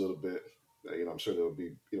match a little bit. I'm sure there'll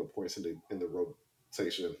be points in the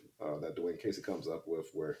rotation that Dwayne Casey comes up with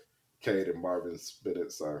where Cade and Marvin's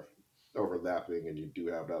minutes are overlapping, and you do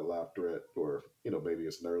have that lob threat, or maybe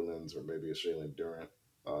it's Nerlens or maybe it's Jalen Duran.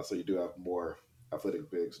 So you do have more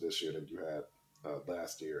athletic bigs this year than you had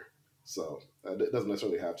last year. So it doesn't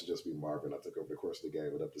necessarily have to just be Marvin. I think over the course of the game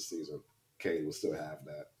and up the season, Cade will still have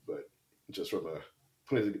that. But just from a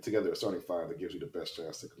putting together a starting five that gives you the best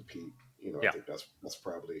chance to compete, I Yeah, think that's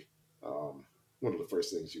probably um, one of the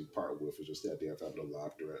first things you part with is just the idea of having a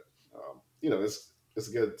lob threat. It's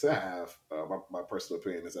good to have. My personal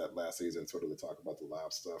opinion is that last season, sort of to talk about the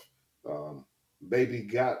lob stuff, maybe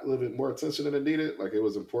got a little bit more attention than it needed. Like it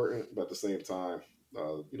was important, but at the same time,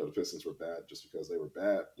 the Pistons were bad just because they were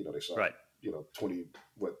bad. They shot right. 20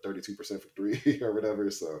 32% for three or whatever.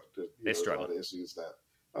 So They there's a lot struggled. of issues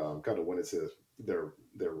that kind of went into their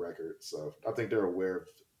record. So I think they're aware of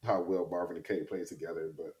how well Marvin and Kate play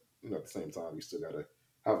together, but at the same time, you still got to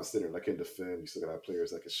have a center that can defend. You still got to have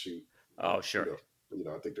players that can shoot. Oh, Um, you sure.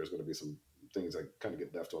 know, I think there's going to be some things that kind of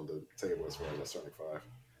get left on the table as far as that starting five.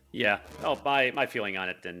 Yeah. Oh, my feeling on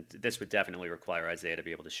it, then this would definitely require Isaiah to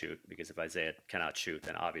be able to shoot because if Isaiah cannot shoot,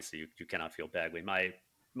 then obviously you cannot feel Bagley.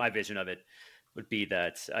 My vision of it would be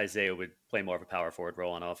that Isaiah would play more of a power forward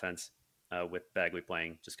role on offense, with Bagley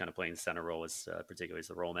playing just kind of playing the center role as particularly as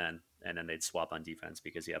the role man, and then they'd swap on defense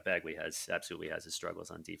because yeah, Bagley absolutely has his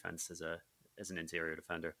struggles on defense as an interior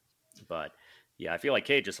defender, but yeah, I feel like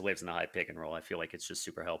Cade just lives in the high pick and roll. I feel like it's just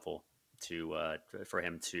super helpful to for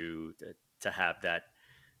him to have that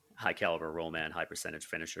high caliber roll man, high percentage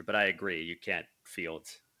finisher. But I agree, you can't field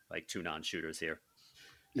like two non shooters here.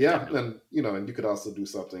 Yeah, Definitely. and and you could also do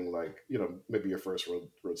something like maybe your first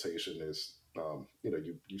rotation is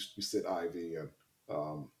you sit Ivy and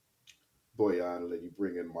um, Boyan, and then you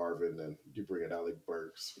bring in Marvin, and you bring in Alec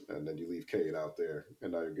Burks, and then you leave Cade out there,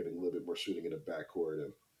 and now you're getting a little bit more shooting in the backcourt,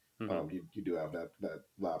 and Hmm. you do have that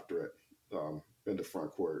lob threat in the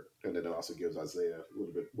front court, and then it also gives Isaiah a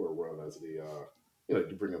little bit more run as the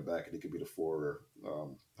you bring him back, and he could be the four,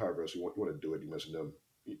 however else you want to do it. You mentioned them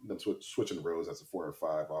switching roles as a 4 and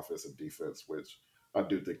 5 offense and defense, which I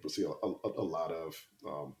do think we'll see a lot of.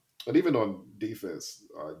 And even on defense,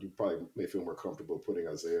 you probably may feel more comfortable putting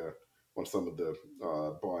Isaiah on some of the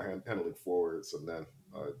ball handling forwards, and then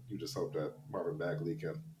you just hope that Marvin Bagley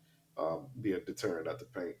can be a deterrent at the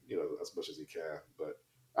paint, as much as he can. But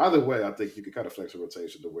either way, I think you can kind of flex a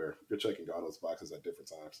rotation to where you're checking all those boxes at different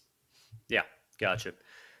times. Yeah, gotcha.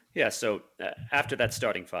 Yeah, so after that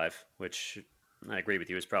starting five, which I agree with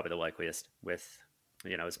you is probably the likeliest, with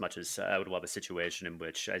as much as I would love a situation in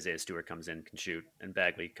which Isaiah Stewart comes in can shoot and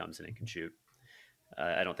Bagley comes in and can shoot.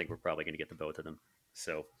 I don't think we're probably going to get the both of them.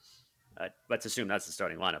 So let's assume that's the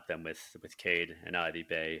starting lineup then with Cade and Ivy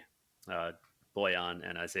Bay, uh, Boyan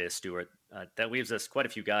and Isaiah Stewart. That leaves us quite a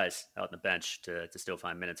few guys out on the bench to still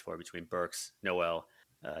find minutes for between Burks, Noel,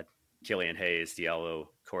 uh, Killian Hayes, Diallo,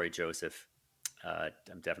 Corey Joseph.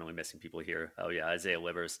 I'm definitely missing people here. Oh yeah, Isaiah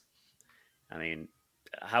Livers. I mean,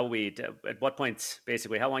 at what point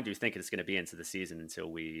basically? How long do you think it's going to be into the season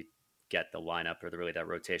until we get the lineup or really that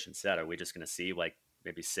rotation set? Are we just going to see like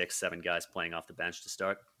maybe 6, 7 guys playing off the bench to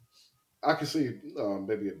start? I can see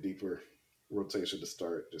maybe a deeper rotation to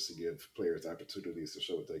start, just to give players opportunities to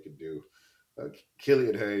show what they can do. Uh,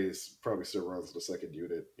 Killian Hayes probably still runs the second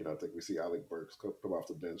unit. I think we see Alec Burks come off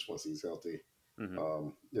the bench once he's healthy. Hmm.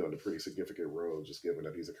 In a pretty significant role, just given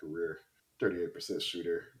that he's a career 38%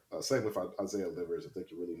 shooter. Same with Isaiah Livers. I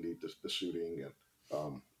think you really need the shooting,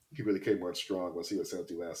 and he really came on strong once he was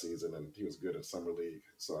healthy last season, and he was good in summer league.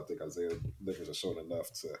 So I think Isaiah Livers has shown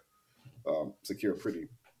enough to secure a pretty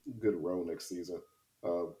good role next season.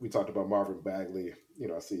 We talked about Marvin Bagley.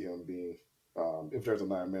 I see him being, if there's a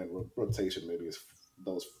 9 man rotation, maybe it's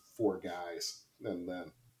those 4 guys. And then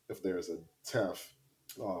if there's a 10th,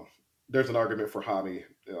 um, there's an argument for Hobby,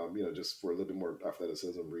 just for a little bit more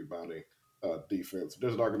athleticism, rebounding, defense.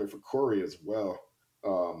 There's an argument for Corey as well,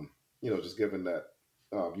 just given that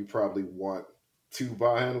you probably want 2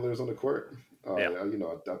 ball handlers on the court. Yeah.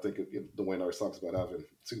 I think Dwayne always talks about having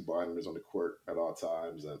 2 ball handlers on the court at all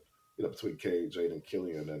times, and between Cade, Jaden,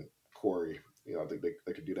 Killian, and Corey, I think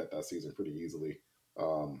they could do that season pretty easily.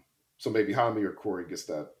 Um, so maybe Jaime or Corey gets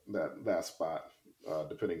that spot,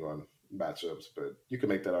 depending on matchups. But you can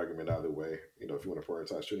make that argument either way. If you want to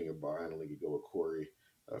prioritize shooting and ball handling, you go with Corey.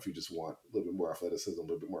 If you just want a little bit more athleticism, a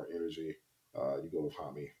little bit more energy, you go with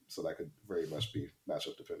Jaime. So that could very much be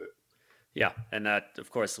matchup dependent. Yeah, and that of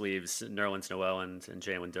course leaves Nerlens Noel and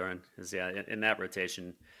Jalen Duran. Because yeah, in that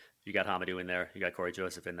rotation, you got Hamadou in there, you got Corey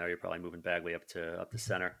Joseph in there. You're probably moving Bagley up to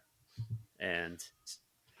center, and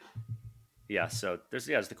Yeah, so there's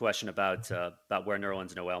the question about where Nerlens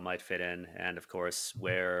and Noel might fit in, and of course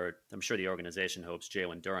where I'm sure the organization hopes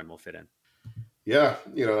Jalen Duren will fit in. Yeah,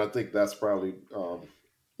 I think that's probably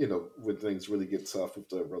when things really get tough with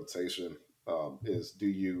the rotation, is do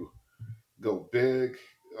you go big,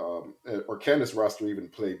 or can this roster even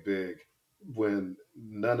play big when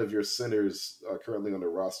none of your centers currently on the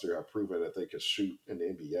roster have proven that they can shoot in the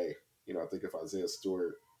NBA? I think if Isaiah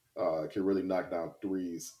Stewart can really knock down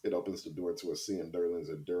threes, it opens the door to us seeing Derlins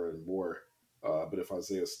and Duran more. But if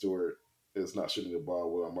Isaiah Stewart is not shooting the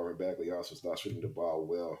ball well, Marvin Bagley also is not shooting the ball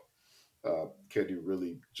well, can you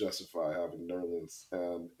really justify having Nerlens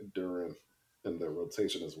and Duran in the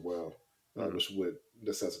rotation as well, Mhm. which would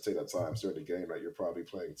necessitate at times during the game that you're probably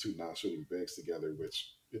playing two non-shooting bigs together,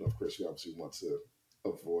 which of course, you obviously want to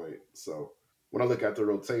avoid. So when I look at the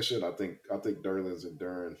rotation, I think Nerlens and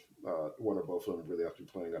Duran, one or both of them, really have to be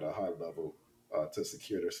playing at a high level to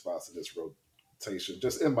secure their spots in this rotation.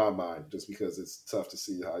 Just in my mind, just because it's tough to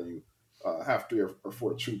see how you have three or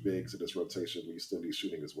four true bigs in this rotation when you still need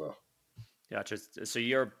shooting as well. Gotcha. So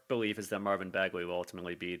your belief is that Marvin Bagley will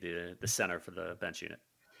ultimately be the center for the bench unit.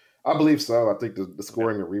 I believe so. I think the Okay.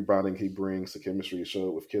 scoring and rebounding he brings, the chemistry he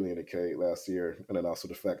showed with Killian and Kate last year, and then also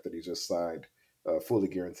the fact that he just signed fully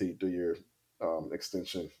guaranteed 3 year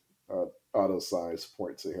extension, all those signs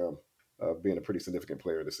point to him being a pretty significant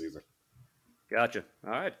player this season. Gotcha.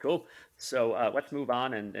 All right, cool. So let's move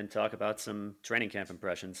on and talk about some training camp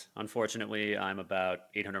impressions. Unfortunately, I'm about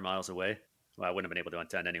 800 miles away. Well, I wouldn't have been able to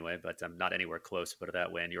attend anyway, but I'm not anywhere close, put it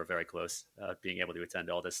that way. And you're very close, being able to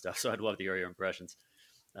attend all this stuff. So I'd love to hear your impressions.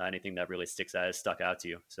 Anything that really stuck out to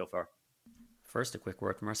you so far. First, a quick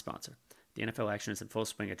word from our sponsor. The NFL action is in full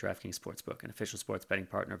swing at DraftKings Sportsbook, an official sports betting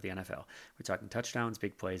partner of the NFL. We're talking touchdowns,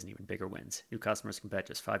 big plays, and even bigger wins. New customers can bet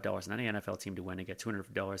just $5 on any NFL team to win and get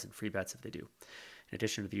 $200 in free bets if they do. In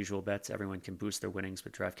addition to the usual bets, everyone can boost their winnings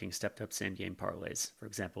with DraftKings stepped-up same-game parlays. For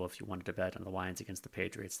example, if you wanted to bet on the Lions against the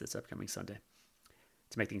Patriots this upcoming Sunday.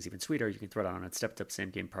 To make things even sweeter, you can throw down on stepped up same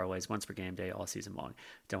game parlays once per game day all season long.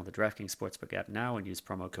 Download the DraftKings Sportsbook app now and use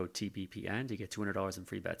promo code TBPN to get $200 in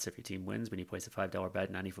free bets if your team wins when you place a $5 bet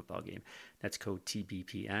in any football game. That's code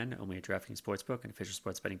TBPN, only at DraftKings Sportsbook, an official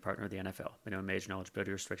sports betting partner of the NFL. Minimum age and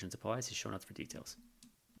eligibility restrictions apply. See show notes for details.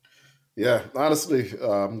 Yeah, honestly,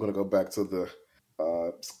 I'm going to go back to the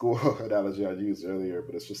school analogy I used earlier,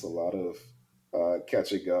 but it's just a lot of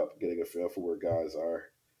catching up, getting a feel for where guys are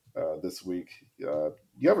this week. You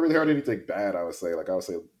haven't really heard anything bad, I would say. Like, I would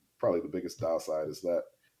say probably the biggest downside is that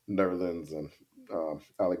Nerlens and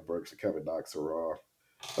Alec Burks and Kevin Knox are all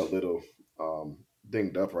a little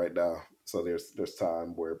dinged up right now. So there's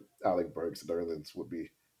time where Alec Burks and Nerlens would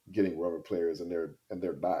be getting rubber players, and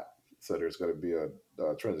they're not. So there's going to be a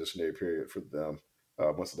transitionary period for them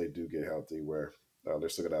once they do get healthy, where they're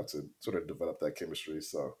still going to have to sort of develop that chemistry.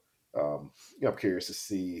 So I'm curious to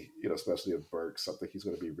see, especially if Burks, I think he's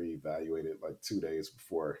going to be reevaluated like 2 days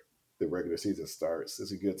before the regular season starts. Is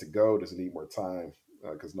he good to go? Does he need more time?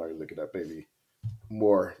 Because now you're looking at maybe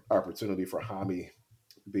more opportunity for Hami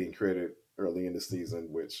being created early in the season,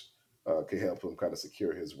 which could help him kind of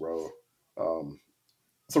secure his role. Um,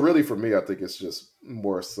 so really, for me, I think it's just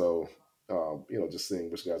more so, just seeing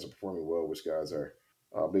which guys are performing well, which guys are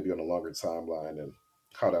maybe on a longer timeline, and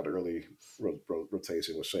how that early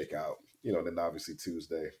rotation will shake out. And then obviously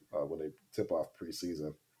Tuesday when they tip off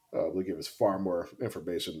preseason, will give us far more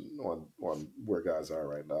information on where guys are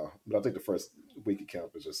right now. But I think the first week of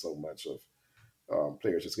camp is just so much of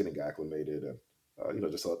players just getting acclimated,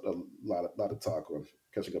 and just a lot of talk on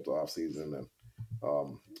catching up to off season,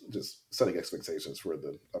 and just setting expectations for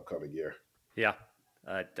the upcoming year. Yeah.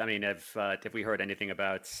 I mean, have we heard anything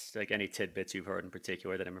about like any tidbits you've heard in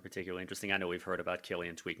particular that are particularly interesting? I know we've heard about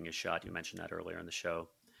Killian tweaking his shot. You mentioned that earlier in the show,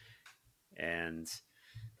 and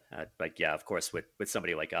like yeah, of course, with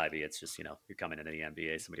somebody like Ivy, it's just you're coming into the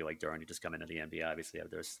NBA. Somebody like Duran, you just come into the NBA. Obviously,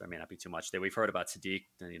 there may not be too much there. We've heard about Sadiq,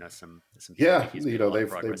 and some people Yeah, think he's made a lot of they've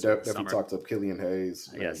progress over the definitely summer. talked up Killian Hayes,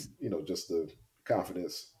 and Yes. just the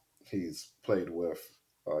confidence he's played with.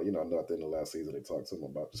 I know at the end of last season they talked to him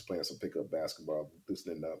about just playing some pickup basketball,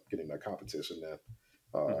 loosening up, getting that competition. And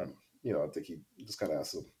Hmm. I think he just kind of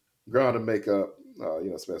has some ground to make up.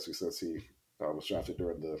 Especially since he was drafted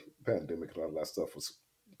during the pandemic and all that stuff was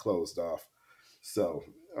closed off. So,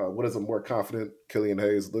 what does a more confident Killian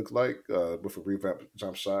Hayes look like with a revamped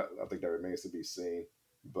jump shot? I think that remains to be seen.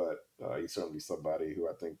 But he's certainly somebody who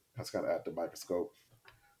I think has kind of had the microscope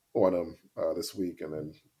on him this week, and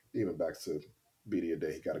then even back to media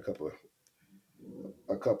day, he got a couple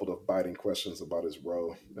of biting questions about his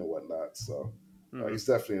role and whatnot. So, Hmm. He's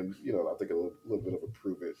definitely in, I think a little bit of a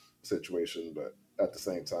prove it situation, but at the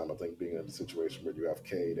same time, I think being in a situation where you have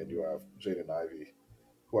Cade and you have Jaden Ivey,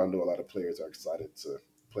 who I know a lot of players are excited to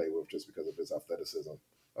play with just because of his athleticism.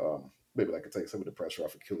 Maybe that could take some of the pressure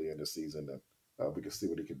off of Killian this season, and we can see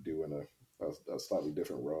what he could do in a slightly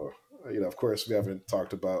different role. Of course, we haven't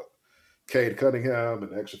talked about Cade Cunningham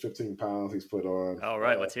and the extra 15 pounds he's put on. All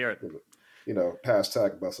right, let's hear it.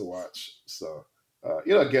 Hashtag Bustle Watch. So,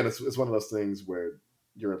 again, it's one of those things where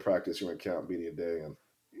you're in practice, you're in camp media day, and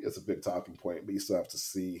it's a big talking point, but you still have to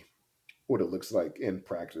see what it looks like in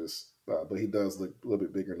practice. But he does look a little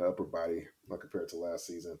bit bigger in the upper body compared to last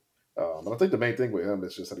season. And I think the main thing with him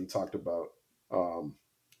is just that he talked about um,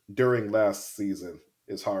 during last season,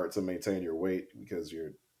 it's hard to maintain your weight because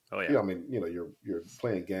you're, Oh yeah, you're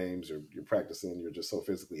playing games, you're practicing, you're just so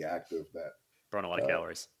physically active that burn a lot of uh,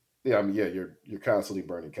 calories. yeah, I mean, yeah, you're constantly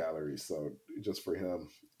burning calories. So just for him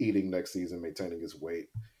eating next season, maintaining his weight,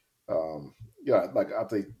 um, yeah, like I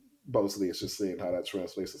think mostly it's just seeing how that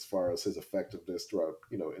translates as far as his effectiveness throughout,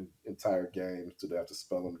 entire games. Do they have to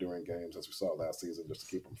spell him during games, as we saw last season, just to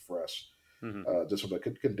keep him fresh, Hmm. just from a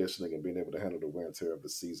conditioning and being able to handle the wear and tear of the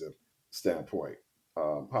season standpoint.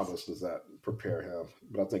 How much does that prepare him?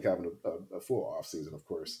 But I think having a full off season, of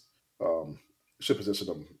course, um, should position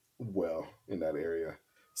him well in that area.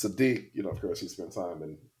 Sadiq, of course, he spent time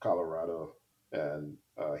in Colorado, and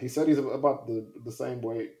he said he's about the same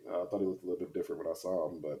weight. I thought he looked a little bit different when I saw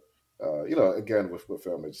him, but again, with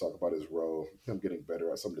him, just talk about his role, him getting better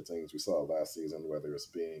at some of the things we saw last season, whether it's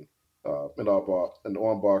being an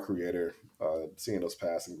on ball creator, seeing those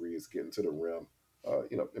passing reads, getting to the rim,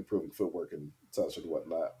 improving footwork and touch and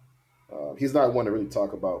whatnot. He's not one to really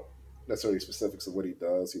talk about necessarily specifics of what he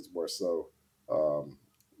does. He's more so, um,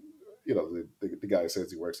 the guy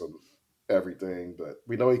says he works on everything, but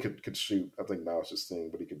we know he could shoot. I think now it's just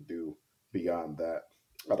seeing what he can do beyond that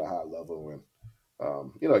at a high level. And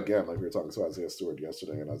again, like we were talking to Isaiah Stewart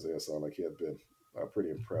yesterday, and Isaiah sounded like he had been pretty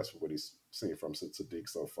impressed with what he's seen from Sadiq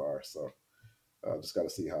so far. So just got to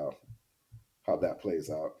see how that plays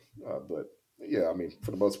out. But yeah, I mean,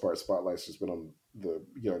 for the most part, spotlight's just been on the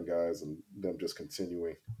young guys and them just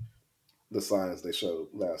continuing the signs they showed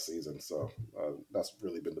last season. So that's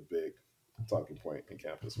really been the big talking point in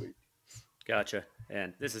camp this week. Gotcha.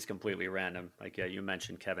 And this is completely random. Like you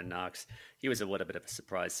mentioned, Kevin Knox. He was a little bit of a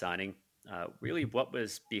surprise signing. Really, what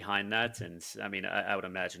was behind that? And I mean, I would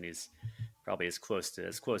imagine he's probably as close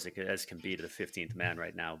as can be to the 15th man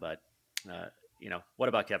right now. But what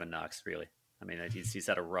about Kevin Knox? Really? I mean, he's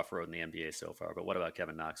had a rough road in the NBA so far. But what about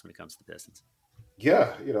Kevin Knox when it comes to the Pistons?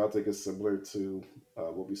 Yeah, I think it's similar to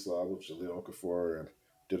what we saw with Jahlil Okafor and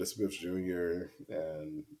Dennis Smith Jr.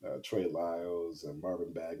 and Trey Lyles and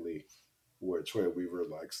Marvin Bagley, where Troy Weaver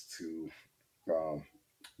likes to um,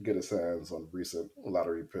 get his hands on recent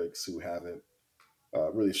lottery picks who haven't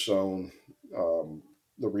really shown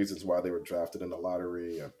the reasons why they were drafted in the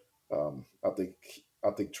lottery. And I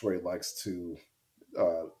think Troy likes to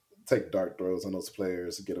uh, take dart throws on those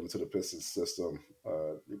players, get them into the Pistons system,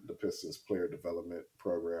 the Pistons player development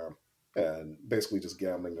program, and basically just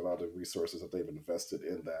gambling a lot of resources that they've invested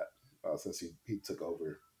in that since he took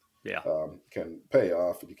over Yeah. can pay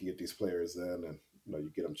off, and you can get these players in, and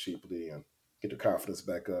you get them cheaply and get their confidence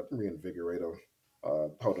back up, reinvigorate them,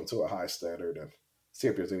 hold them to a high standard, and see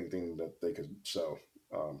if there's anything that they could show.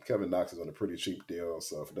 Kevin Knox is on a pretty cheap deal,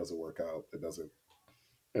 so if it doesn't work out, it doesn't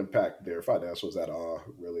impact their financials at all.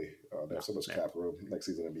 Really, they No. have so much Yeah. cap room next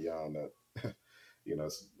season and beyond that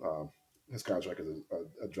his contract is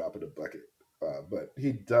a drop in the bucket. But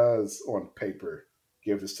he does, on paper,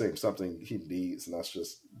 give his team something he needs, and that's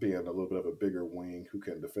just being a little bit of a bigger wing who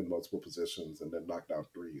can defend multiple positions and then knock down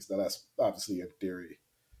threes. Now, that's obviously in theory.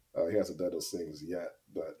 He hasn't done those things yet,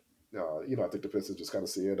 but I think the Pistons just kind of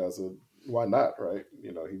see it as a why not, right?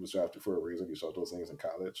 He was drafted for a reason. He showed those things in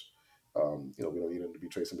college. We don't need him to be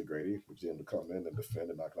Tracy McGrady. We just need him to come in and defend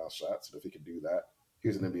and knock down shots. And if he can do that,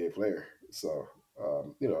 he's an NBA player. So,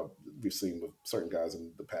 we've seen with certain guys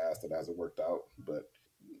in the past that hasn't worked out. But,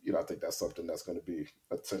 I think that's something that's going to be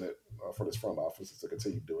a tenet for this front office is to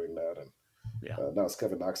continue doing that. And Yeah. now it's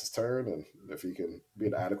Kevin Knox's turn. And if he can be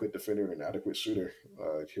an adequate defender and an adequate shooter,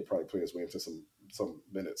 he'll probably play his way into some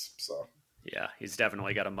minutes. So, Yeah, he's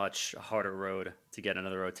definitely got a much harder road to get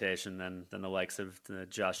another rotation than the likes of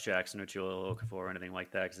Josh Jackson or Jahlil Okafor or anything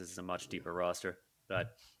like that, because this is a much deeper roster.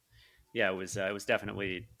 But yeah, it was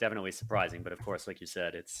definitely surprising. But of course, like you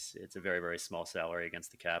said, it's a very very small salary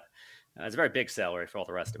against the cap. It's a very big salary for all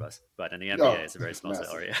the rest of us, but in the NBA, it's a very small massive.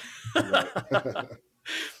 salary. Right.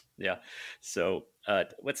 Yeah. So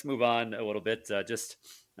let's move on a little bit. Just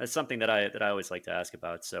something that I always like to ask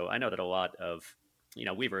about. So I know that a lot of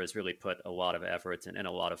Weaver has really put a lot of effort and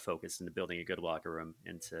a lot of focus into building a good locker room,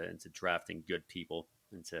 into drafting good people,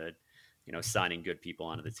 into signing good people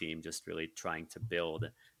onto the team. Just really trying to build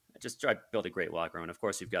a great locker room. And of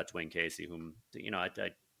course, you've got Dwayne Casey, whom I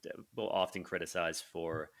will often criticize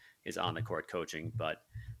for his on the court coaching, but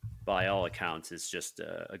by all accounts is just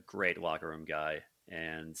a great locker room guy,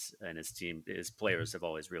 and his players have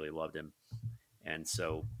always really loved him. And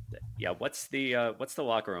so, yeah, what's the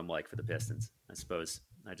locker room like for the Pistons? I suppose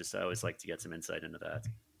I always like to get some insight into that.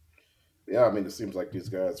 Yeah, I mean, it seems like these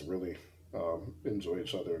guys really enjoy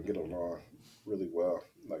each other and get along really well.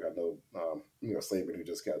 Like I know, Saban who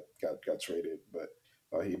just got traded, but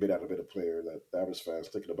he may not have been a player that the average fans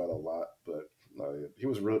thinking about a lot. But he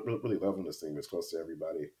was really loving this team. It's close to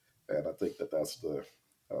everybody, and I think that's the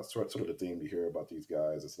sort of the theme you hear about these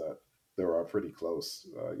guys is that they're all pretty close.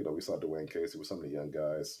 We saw Dwayne Casey with some of the young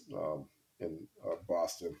guys in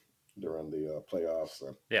Boston during the playoffs,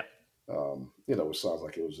 and Yeah, which sounds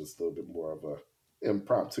like it was just a little bit more of a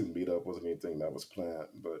impromptu meetup. Wasn't anything that was planned,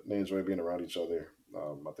 but they enjoy being around each other.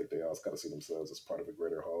 I think they all kind of see themselves as part of a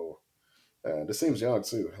greater whole. And it seems young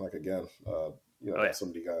too. Like again, oh yeah, got so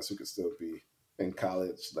many guys who could still be in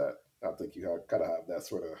college that I think you kind of have that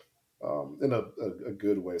sort of, in a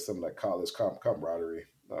good way, some of that college camaraderie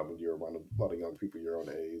when you're around a lot of young people your own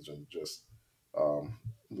age, and just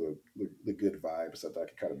the good vibes that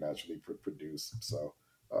can kind of naturally produce. So,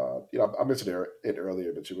 I mentioned it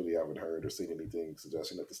earlier, but you really haven't heard or seen anything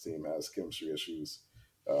suggesting that this team has chemistry issues,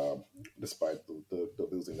 um, despite the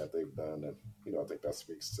losing that they've done. And, I think that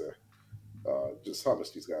speaks to just how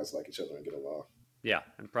much these guys like each other and get along. yeah,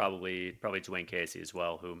 and probably Dwayne Casey as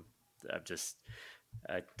well, whom I've just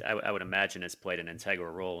I would imagine has played an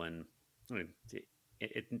integral role in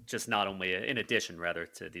it just not only in addition rather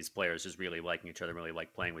to these players just really liking each other, really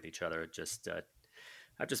like playing with each other. Just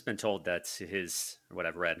I've just been told that what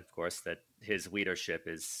I've read, of course, that his leadership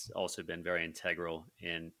has also been very integral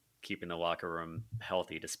in keeping the locker room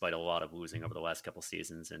healthy despite a lot of losing over the last couple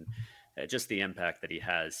seasons, and just the impact that he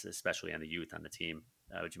has, especially on the youth on the team.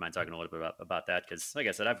 Would you mind talking a little bit about that? Because, like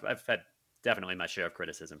I said, I've had definitely my share of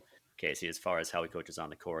criticism, Casey, as far as how he coaches on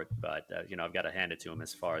the court, but I've got to hand it to him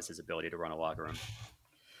as far as his ability to run a locker room.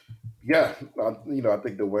 Yeah, I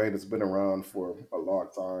think Dwayne has been around for a long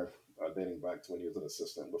time, dating back to when he was an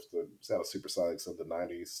assistant with the Seattle Supersonics in the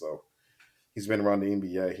 '90s. So he's been around the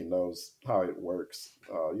NBA. He knows how it works.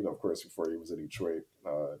 Of course, before he was in Detroit,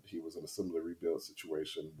 he was in a similar rebuild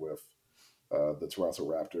situation with the Toronto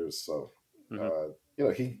Raptors. So, Hmm.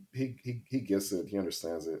 he gets it. He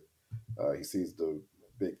understands it. He sees the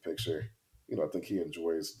big picture. I think he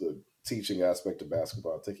enjoys the teaching aspect of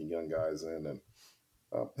basketball, taking young guys in and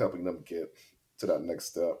helping them get to that next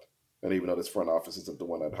step. And even though this front office isn't the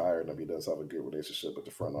one that hired him, he does have a good relationship with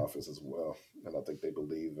the front office as well. And I think they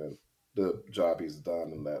believe in the job he's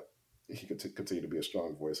done and that he could continue to be a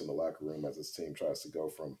strong voice in the locker room as his team tries to go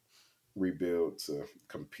from rebuild to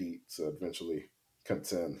compete to eventually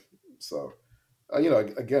contend. So,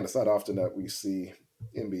 again, it's not often that we see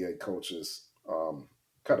NBA coaches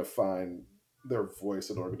kind of find their voice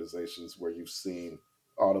in organizations where you've seen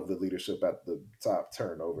all of the leadership at the top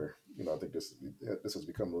turn over. I think this has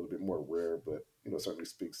become a little bit more rare, but certainly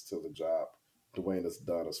speaks to the job Dwayne has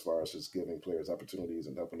done as far as just giving players opportunities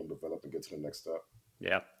and helping them develop and get to the next step.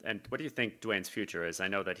 Yeah, and what do you think Dwayne's future is? I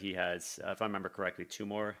know that he has, if I remember correctly, two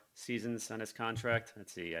more seasons on his contract.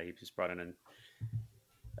 Let's see, he was brought in.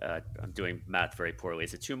 I'm doing math very poorly.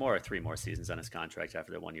 Is it two more or three more seasons on his contract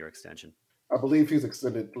after the 1 year extension? I believe he's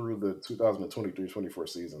extended through the 2023-24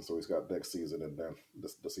 season, so he's got next season and then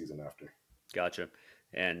the season after. Gotcha.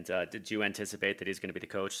 And did you anticipate that he's going to be the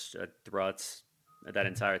coach throughout that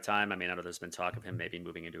entire time? I mean, I know there's been talk of him maybe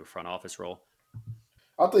moving into a front office role.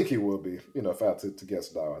 I think he will be. If I had to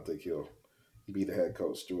guess now, I think he'll be the head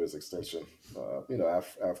coach through his extension.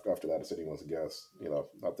 After that, it's anyone's guess.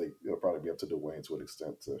 I think it'll probably be up to Dwayne to an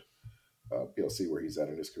extent to see where he's at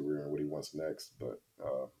in his career and what he wants next. But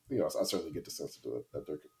I certainly get the sense that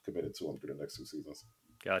they're committed to him through the next two seasons.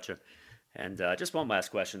 Gotcha. And just one last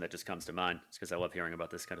question that just comes to mind, because I love hearing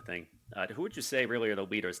about this kind of thing. Who would you say really are the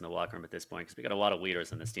leaders in the locker room at this point? Because we got a lot of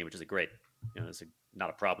leaders on this team, which is a great, it's not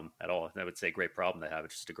a problem at all. I would say great problem to have.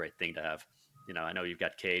 It's just a great thing to have. I know you've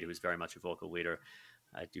got Cade, who's very much a vocal leader.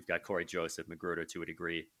 You've got Corey Joseph, Magruder to a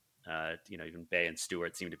degree. Even Bay and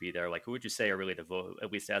Stewart seem to be there. Like, who would you say are really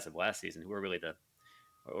at least as of last season, who are really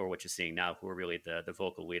or what you're seeing now, who are really the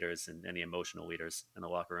vocal leaders and the emotional leaders in the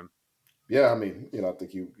locker room? Yeah, I mean, I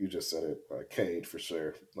think you just said it. Cade for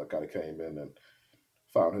sure. Like, kind of came in and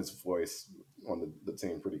found his voice on the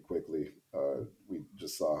team pretty quickly. We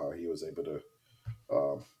just saw how he was able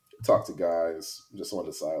to talk to guys just on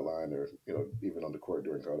the sideline or even on the court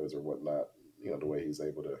during cutters or whatnot. The way he's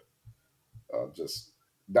able to just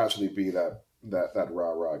naturally be that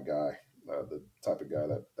rah rah guy, the type of guy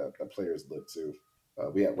that players look to.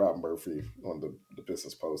 We had Rob Murphy on the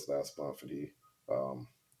Business Post last month, and he um,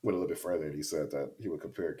 went a little bit further. And he said that he would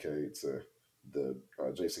compare Cade to the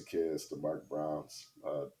Jason Kidds, the Mark Browns,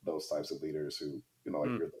 those types of leaders who like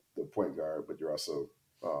Mm, you're the point guard, but you're also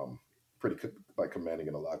um, pretty like commanding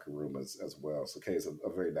in the locker room as well. So Cade's a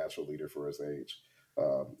very natural leader for his age.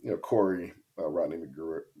 Corey, Rodney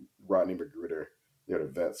Magruder,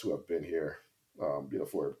 the vets who have been here,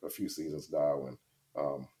 for a few seasons now,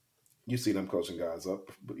 and you see them coaching guys up,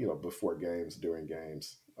 before games, during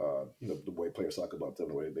games. The way players talk about them,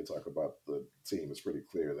 the way they talk about the team is pretty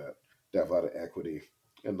clear that they have a lot of equity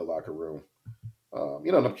in the locker room.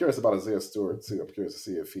 And I'm curious about Isaiah Stewart too. I'm curious to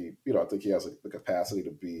see if he, I think he has the capacity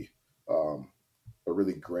to be um, a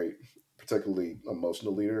really great, particularly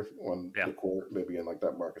emotional leader on yeah. the court, maybe in like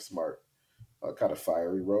that Marcus Smart kind of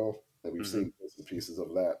fiery role. And we've Hmm. seen bits and pieces of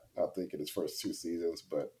that, I think, in his first two seasons.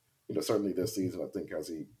 But, certainly this season, I think as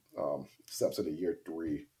he steps into year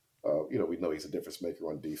three, we know he's a difference maker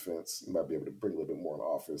on defense. He might be able to bring a little bit more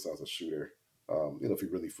on offense as a shooter, if he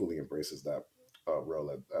really fully embraces that role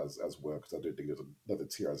as well. Because I do think there's another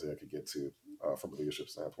tier Isaiah could get to from a leadership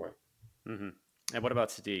standpoint. Hmm. And what about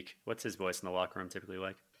Sadiq? What's his voice in the locker room typically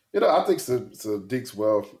like? I think Sadiq's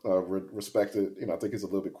well respected. I think he's a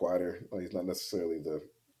little bit quieter. He's not necessarily the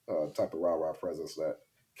type of rah rah presence that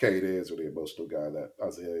Cade is, or the emotional guy that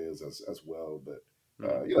Isaiah is as well. But Hmm.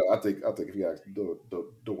 I think if you ask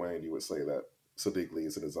Dwayne, you would say that Sadiq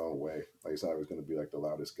leads in his own way. Like he's not always going to be like the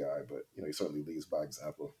loudest guy, but he certainly leads by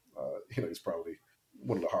example. He's probably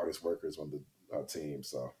one of the hardest workers on the team.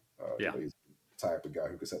 So Yeah, he's the type of guy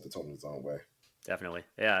who can set the tone in his own way. definitely.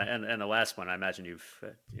 Yeah, and the last one, I imagine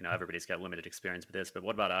everybody's got limited experience with this, but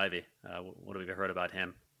what about Ivy? What have you heard about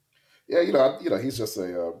him? Yeah, he's just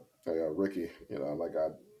a rookie. Like I,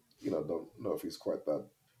 don't know if he's quite that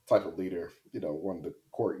type of leader. On the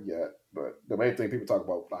court yet. But the main thing people talk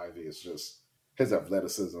about with Ivy is just his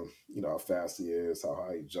athleticism. How fast he is, how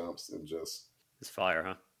high he jumps, and just His fire,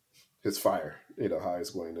 huh? his fire. How he's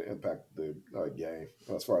going to impact the game.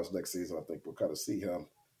 As far as next season, I think we'll kind of see him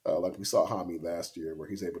like we saw Hami last year, where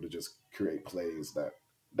he's able to just create plays that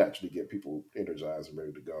naturally get people energized and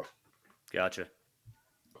ready to go. Gotcha.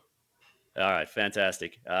 All right,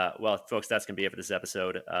 fantastic. Well, folks, that's going to be it for this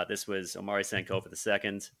episode. This was Omari Sankofa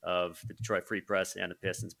II of the Detroit Free Press and the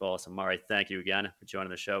Pistons Pulse. Omari, thank you again for joining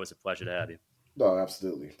the show. It was a pleasure to have you. No,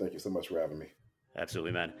 absolutely. Thank you so much for having me.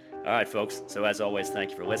 Absolutely, man. All right, folks. So, as always,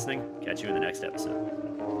 thank you for listening. Catch you in the next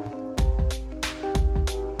episode.